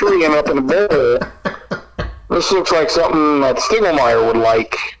out of the tree and up in a bowl. This looks like something that Stiglmeyer would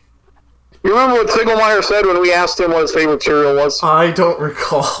like. You remember what Stiglmeyer said when we asked him what his favorite cereal was? I don't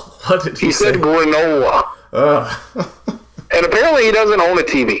recall. What did he say? He said granola. And apparently he doesn't own a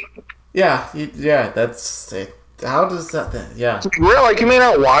TV. Yeah, that's it. How does that then? Yeah. Real, like, you may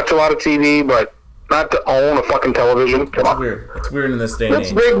not watch a lot of TV, but not to own a fucking television. Come on. Weird. It's weird in this day and age.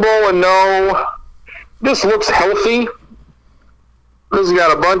 It's Big Bowl, and no, this looks healthy. This has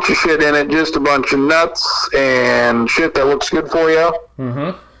got a bunch of shit in it, just a bunch of nuts and shit that looks good for you.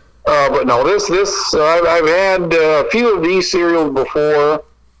 Mm-hmm. But no, I've had a few of these cereals before.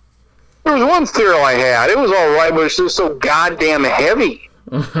 There was one cereal I had. It was all right, but it's just so goddamn heavy.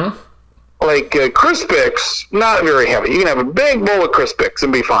 Mm-hmm. Like Crispix, not very heavy. You can have a big bowl of Crispix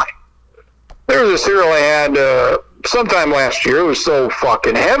and be fine. There was a cereal I had sometime last year. It was so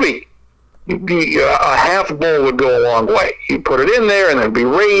fucking heavy. A half bowl would go a long way. You put it in there, and there'd be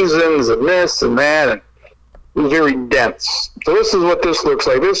raisins and this and that, and it was very dense. So this is what this looks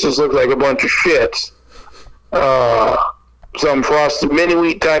like. This just looks like a bunch of shit. Some frosted mini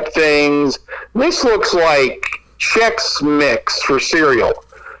wheat type things. This looks like Chex Mix for cereal.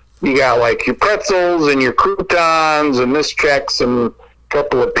 You got like your pretzels and your croutons and this Chex and a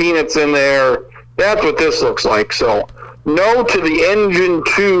couple of peanuts in there. That's what this looks like. So no to the Engine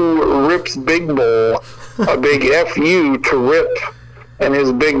 2 rips Big Bowl. A big FU to Rip and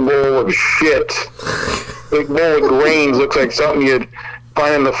his big bowl of shit. Big bowl of grains looks like something you'd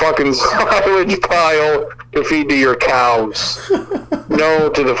find in the fucking silage pile to feed to your cows. No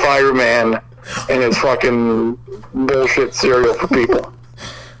to the fireman and his fucking bullshit cereal for people.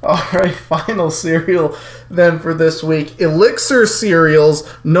 All right, final cereal then for this week. Elixir cereals,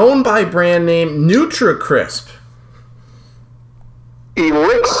 known by brand name NutriCrisp.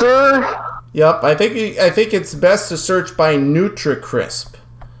 Elixir? Yep, I think it's best to search by NutriCrisp.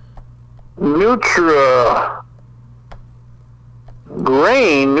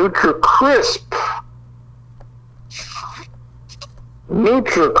 NutriCrisp.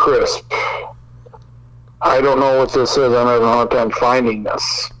 NutriCrisp. I don't know what this is. I'm having a hard time finding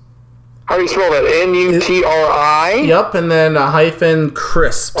this. How do you spell that? N-U-T-R-I? Yep, and then a hyphen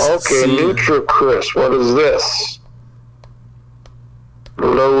crisps. Okay, NutriCrisp. What is this?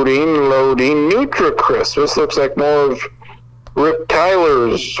 Loading. NutriCrisp. This looks like more of Rip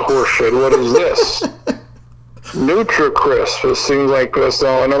Tyler's horseshit. What is this? NutriCrisp. This seems like this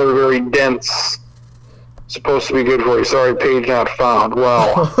another very dense. Supposed to be good for you. Sorry, page not found.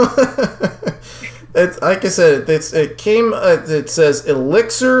 Wow. It's like I said. It says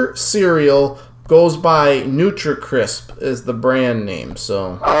Elixir cereal goes by NutriCrisp is the brand name.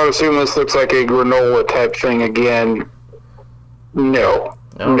 So I would assume this looks like a granola type thing again. No,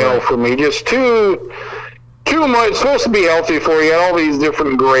 right. For me. Just too much. It's supposed to be healthy for you. All these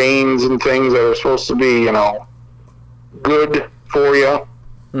different grains and things that are supposed to be, good for you.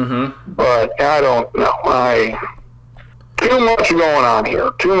 Mm-hmm. But I don't know. Too much going on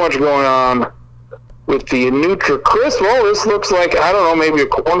here. Too much going on with the NutriCrisp. Well, this looks like, I don't know, maybe a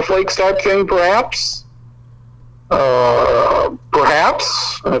cornflakes type thing, perhaps. Perhaps,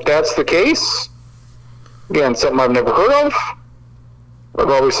 if that's the case. Again, something I've never heard of. But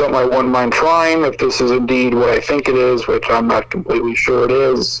probably something I wouldn't mind trying if this is indeed what I think it is, which I'm not completely sure it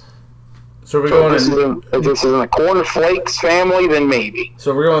is. So if this is in the cornflakes family, then maybe.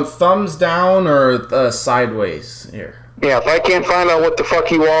 So we're going thumbs down or sideways here? Yeah, if I can't find out what the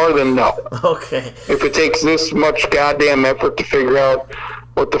fuck you are, then no. Okay. If it takes this much goddamn effort to figure out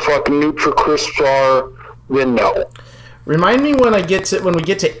what the fuck NutriCrisps are, then no. Remind me when we get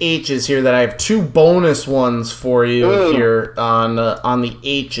to H's here that I have two bonus ones for you here on the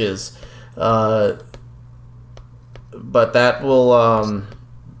H's, but that will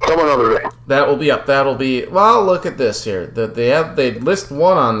come another day. That will be up. That'll be well. Look at this here. They list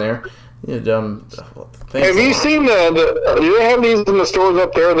one on there. Have you seen do they have these in the stores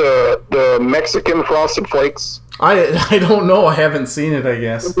up there? The Mexican Frosted Flakes. I don't know. I haven't seen it. I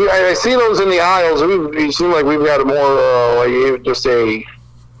guess I see those in the aisles. It seem like we've got a more like just a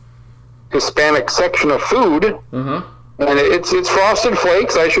Hispanic section of food. Mm-hmm. And it's Frosted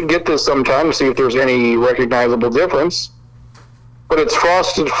Flakes. I should get this sometime to see if there's any recognizable difference. But it's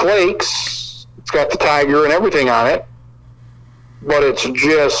Frosted Flakes. It's got the tiger and everything on it. But it's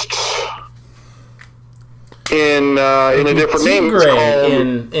just in a different name. It's called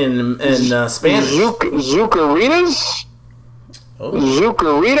in Spanish. Zucaritas? Oh.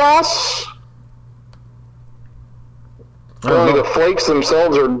 Zucaritas? Apparently the flakes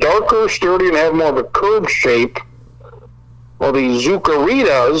themselves are darker, sturdy, and have more of a curved shape. While the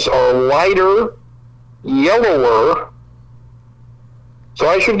Zucaritas are lighter, yellower. So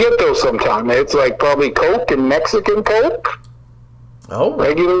I should get those sometime. It's like probably Coke and Mexican Coke. Oh.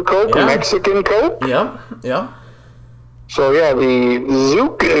 Regular Coke and Mexican Coke. Yeah. So yeah, the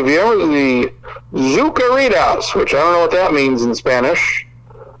Zucaritas, which I don't know what that means in Spanish,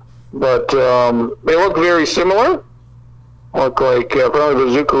 but they look very similar. Look like apparently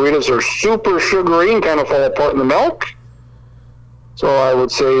the Zucaritas are super sugary and kind of fall apart in the milk. So I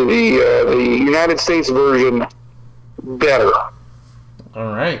would say the United States version better.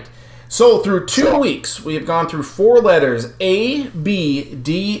 All right. So through 2 weeks, we have gone through 4 letters, A, B,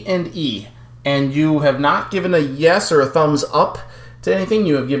 D, and E. And you have not given a yes or a thumbs up to anything.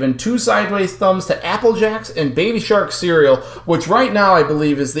 You have given 2 sideways thumbs to Apple Jacks and Baby Shark cereal, which right now I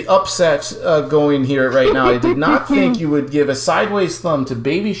believe is the upset going here right now. I did not think you would give a sideways thumb to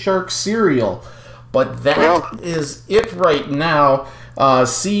Baby Shark cereal, but that is it right now.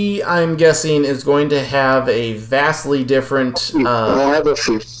 C, I'm guessing, is going to have a vastly different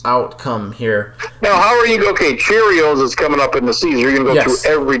outcome here. Now, how are you? Okay, Cheerios is coming up in the season. You're going to go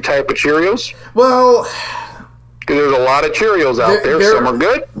through every type of Cheerios? Well, because there's a lot of Cheerios out there. Some are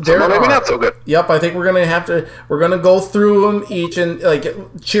good, some are maybe not so good. Yep, I think we're going to go through them each, and like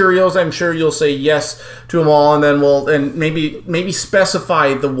Cheerios, I'm sure you'll say yes to them all, and then maybe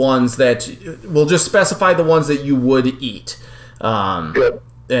specify the ones that you would eat. Good.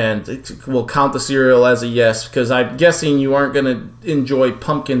 And we'll count the cereal as a yes, because I'm guessing you aren't going to enjoy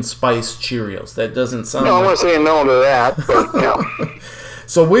pumpkin spice Cheerios. That doesn't sound. No, I'm not saying no to that, but yeah.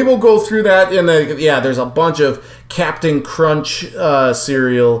 So we will go through that. There's a bunch of Captain Crunch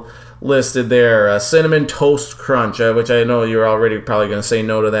cereal listed there. Cinnamon Toast Crunch, which I know you're already probably going to say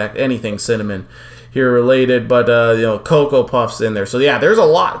no to that. Anything cinnamon here related, but Cocoa Puffs in there. So yeah, there's a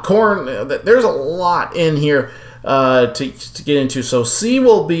lot. Corn. There's a lot in here. To get into. So C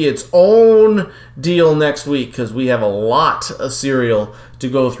will be its own deal next week because we have a lot of cereal to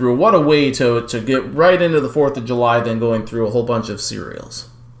go through. What a way to get right into the 4th of July, then going through a whole bunch of cereals.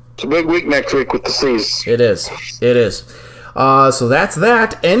 It's a big week next week with the C's. It is. So that's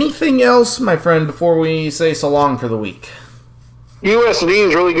that. Anything else, my friend, before we say so long for the week? USD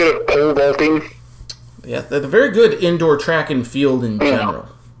is really good at pole vaulting. Yeah, they're very good indoor track and field in general.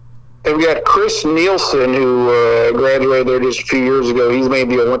 And we got Chris Nielsen, who graduated there just a few years ago. He's made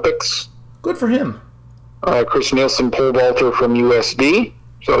the Olympics. Good for him. Chris Nielsen, pole vaulter from USD,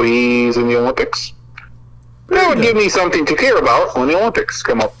 so he's in the Olympics. That would give me something to care about when the Olympics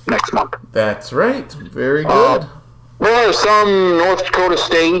come up next month. That's right. Very good. There's some North Dakota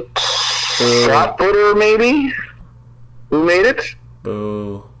State shot putter, maybe, who made it.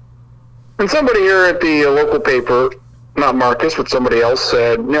 Boo. And somebody here at the local paper, not Marcus, but somebody else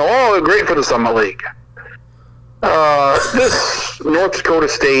said, great for the Summit League. This North Dakota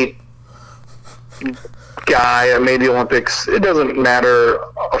State guy that made the Olympics, it doesn't matter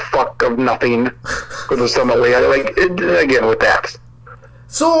a fuck of nothing for the Summit League. Again, with that.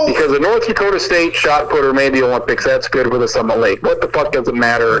 So, because the North Dakota State shot putter made the Olympics, that's good for the Summit League. What the fuck does it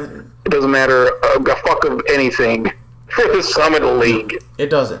matter? It doesn't matter a fuck of anything for the Summit League. It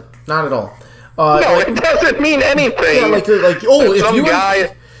doesn't. Not at all. It doesn't mean anything. Yeah, what does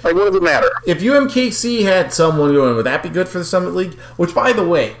it matter? If UMKC had someone going, would that be good for the Summit League? Which, by the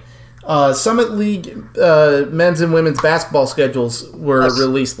way, Summit League men's and women's basketball schedules were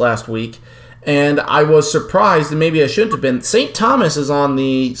released last week, and I was surprised, and maybe I shouldn't have been. St. Thomas is on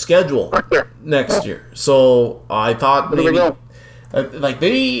the schedule next year, so I thought maybe.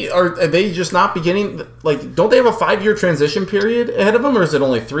 Are they just not beginning? Don't they have a 5-year transition period ahead of them, or is it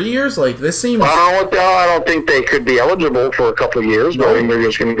only 3 years? This seems. I don't think they could be eligible for a couple of years, but I think they're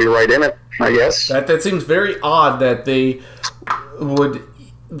just going to be right in it, I guess. That seems very odd that they would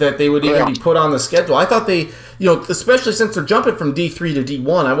even be put on the schedule. I thought they, especially since they're jumping from D3 to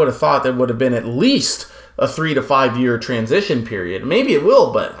D1, I would have thought there would have been at least a 3 to 5 year transition period. Maybe it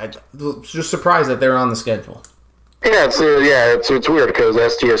will, but I was just surprised that they're on the schedule. Yeah, it's weird because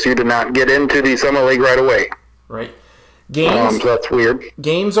STSU did not get into the Summer League right away. Right. Games. So that's weird.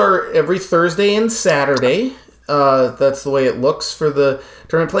 Games are every Thursday and Saturday. That's the way it looks for the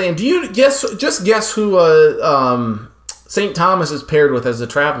tournament play. And do you guess who St. Thomas is paired with as a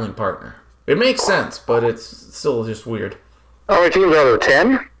traveling partner? It makes sense, but it's still just weird. How many teams are there?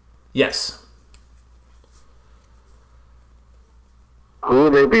 10? Yes. Who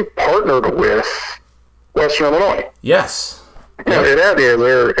would they be partnered with? Western Illinois. Yes. Yeah, yep.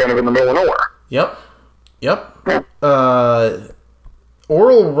 They're kind of in the middle of nowhere. Yep.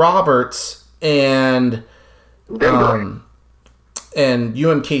 Oral Roberts and UMKC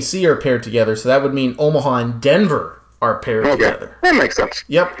are paired together, so that would mean Omaha and Denver are paired together. That makes sense.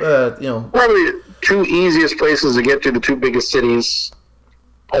 Yep. Probably the two easiest places to get to, the two biggest cities,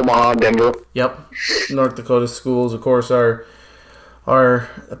 Omaha and Denver. Yep. North Dakota schools, of course, are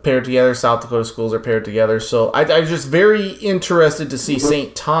paired together. South Dakota schools are paired together. So I'm just very interested to see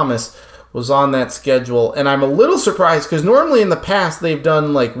St. Thomas was on that schedule. And I'm a little surprised because normally in the past they've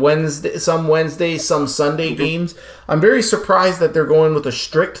done like Wednesday, some Sunday games. I'm very surprised that they're going with a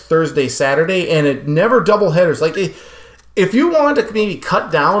strict Thursday, Saturday, and it never double headers. Like if you want to maybe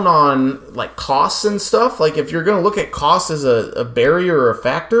cut down on like costs and stuff, like if you're going to look at costs as a barrier or a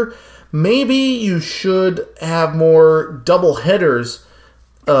factor, maybe you should have more double headers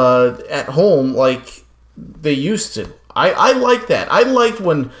at home like they used to. I like that. I liked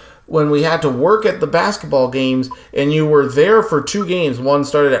when we had to work at the basketball games and you were there for two games. One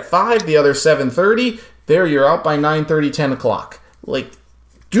started at 5, the other 7:30. There you're out by 9:30, 10 o'clock. Like,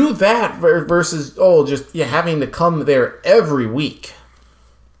 do that versus, having to come there every week.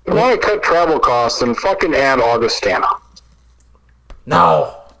 You want to cut travel costs and fucking add Augustana.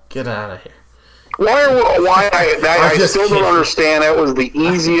 No. Get out of here. Why I still don't understand. That was the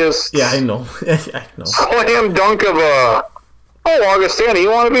easiest I know. slam dunk of Augustana,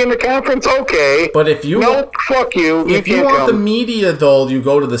 you want to be in the conference? Okay. But if you... fuck you. If you want the media, though, you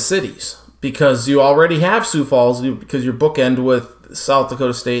go to the cities. Because you already have Sioux Falls, because you're bookend with South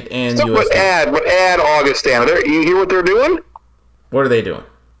Dakota State and USD. But add Augustana. You hear what they're doing? What are they doing?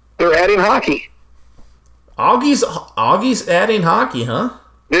 They're adding hockey. Augie's adding hockey, huh?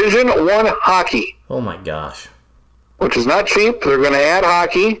 Division 1 hockey. Oh, my gosh. Which is not cheap. They're going to add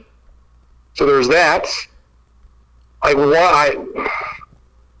hockey. So there's that.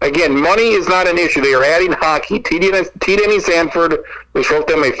 Again, money is not an issue. They are adding hockey. T. Denny Sanford just wrote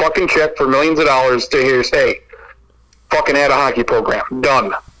them a fucking check for millions of dollars to say, fucking add a hockey program.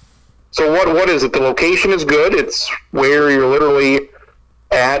 Done. So what is it? The location is good. It's where you're literally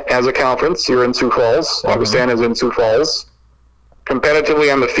at as a conference. You're in Sioux Falls. Augustana is in Sioux Falls.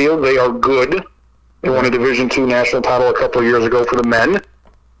 Competitively on the field, they are good. They won a Division II national title a couple of years ago for the men.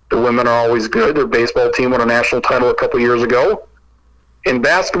 The women are always good. Their baseball team won a national title a couple of years ago. In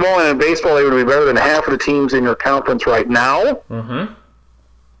basketball and in baseball, they would be better than half of the teams in your conference right now. Mm-hmm.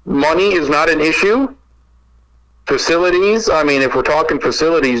 Money is not an issue. Facilities, if we're talking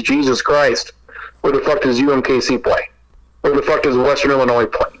facilities, Jesus Christ, where the fuck does UMKC play? Where the fuck does Western Illinois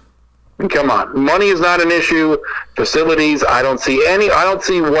play? Come on. Money is not an issue. Facilities, I don't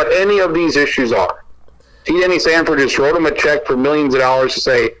see what any of these issues are. T. Denny Sanford just wrote them a check for millions of dollars to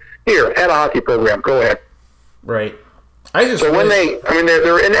say, here, add a hockey program. Go ahead. Right. When they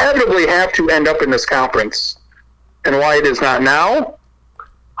inevitably have to end up in this conference, and why it is not now,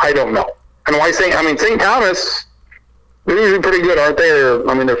 I don't know. And why St. Thomas, they're usually pretty good, aren't they?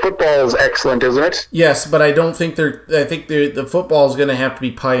 Their football is excellent, isn't it? Yes, but I don't think I think the football is going to have to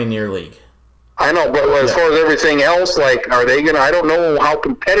be Pioneer League. I know, but as far as everything else, are they going to? I don't know how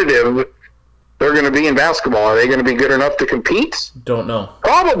competitive they're going to be in basketball. Are they going to be good enough to compete? Don't know.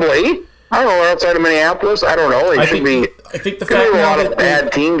 Probably. I don't know. Outside of Minneapolis, I don't know. I think the fact there are a lot of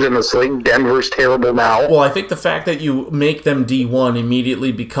bad teams in this league. Denver's terrible now. Well, I think the fact that you make them D1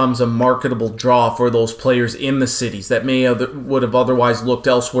 immediately becomes a marketable draw for those players in the cities that would have otherwise looked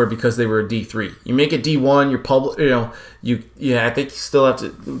elsewhere because they were a D3. You make it D1, you're public. I think you still have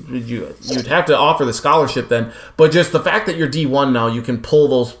to. You'd have to offer the scholarship then, but just the fact that you're D1 now, you can pull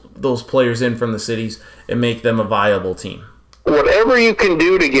those players in from the cities and make them a viable team. Whatever you can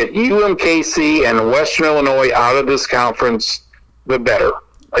do to get UMKC and Western Illinois out of this conference, the better.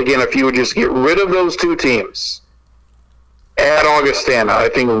 Again, if you would just get rid of those two teams, add Augustana, I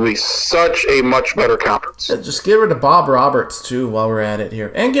think it would be such a much better conference. Just get rid of Bob Roberts, too, while we're at it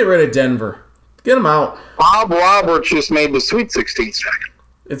here. And get rid of Denver. Get them out. Bob Roberts just made the Sweet 16 second.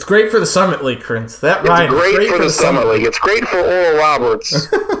 It's great for the Summit League, Prince. It's great for the Summit League. It's great for Oral Roberts.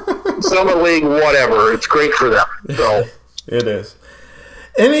 Summit League, whatever. It's great for them. So... It is.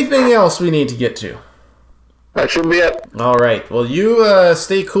 Anything else we need to get to? That should be it. All right. Well, you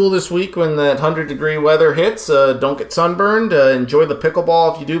stay cool this week when that 100-degree weather hits. Don't get sunburned. Enjoy the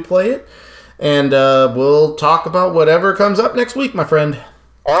pickleball if you do play it. And we'll talk about whatever comes up next week, my friend.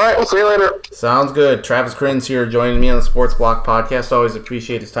 All right, we'll see you later. Sounds good. Travis Krins here joining me on the Sports Block Podcast. Always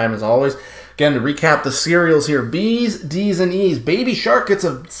appreciate his time as always. Again, to recap the cereals here. B's, D's, and E's. Baby Shark gets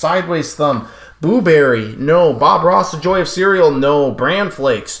a sideways thumb. Boo Berry, no. Bob Ross, The Joy of Cereal, no. Bran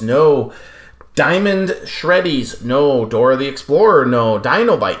Flakes, no. Diamond Shreddies, no. Dora the Explorer, no.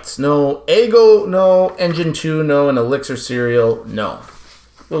 Dino Bites, no. Eggo, no. Engine 2, no. And Elixir Cereal, no.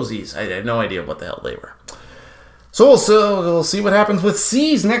 Those E's, I had no idea what the hell they were. So we'll see what happens with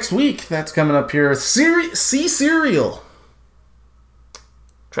C's next week. That's coming up here. C Cereal.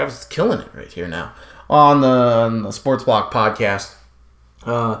 Travis is killing it right here now on the Sports Block Podcast.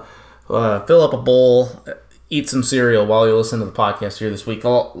 Fill up a bowl, eat some cereal while you listen to the podcast here this week.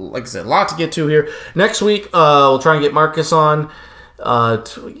 Like I said, a lot to get to here. Next week, we'll try and get Marcus on.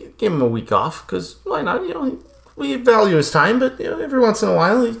 Give him a week off, because why not? We value his time, but every once in a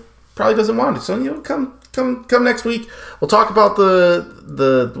while he probably doesn't want it. So come next week. We'll talk about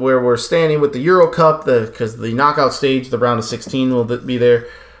the where we're standing with the Euro Cup, because the knockout stage, the round of 16 will be there.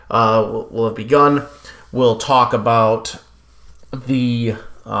 Will have begun. We'll talk about the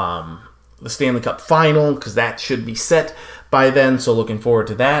Stanley Cup final, because that should be set by then. So looking forward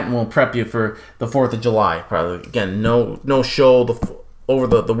to that, and we'll prep you for the 4th of July. Probably again no show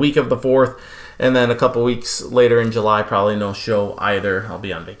over the week of the 4th. And then a couple weeks later in July, probably no show either. I'll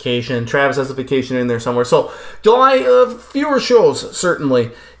be on vacation. Travis has a vacation in there somewhere. So July, fewer shows certainly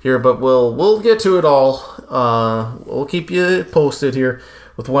here, but we'll get to it all. We'll keep you posted here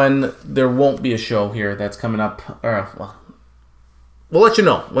with when there won't be a show here that's coming up. We'll let you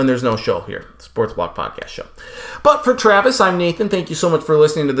know when there's no show here, Sports Block Podcast show. But for Travis, I'm Nathan. Thank you so much for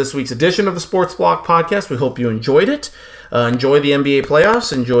listening to this week's edition of the Sports Block Podcast. We hope you enjoyed it. Enjoy the NBA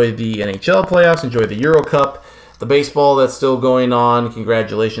playoffs. Enjoy the NHL playoffs. Enjoy the Euro Cup. The baseball that's still going on.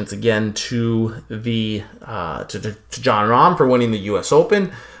 Congratulations again to to Jon Rahm for winning the U.S. Open.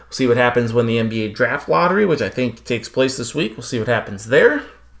 We'll see what happens when the NBA draft lottery, which I think takes place this week. We'll see what happens there.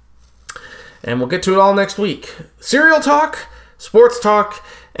 And we'll get to it all next week. Cereal talk, sports talk,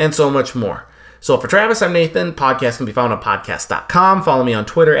 and so much more. So for Travis, I'm Nathan. Podcast can be found on podcast.com. Follow me on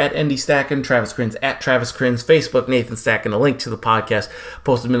Twitter at NDStacken, Travis Krins at Travis Krins, Facebook Nathan Stacken. A link to the podcast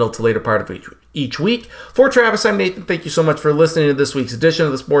posted middle to later part of each week. For Travis, I'm Nathan. Thank you so much for listening to this week's edition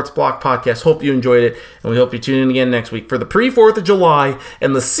of the Sports Block Podcast. Hope you enjoyed it, and we hope you tune in again next week for the pre-4th of July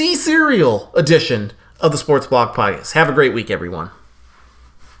and the C Cereal edition of the Sports Block Podcast. Have a great week, everyone.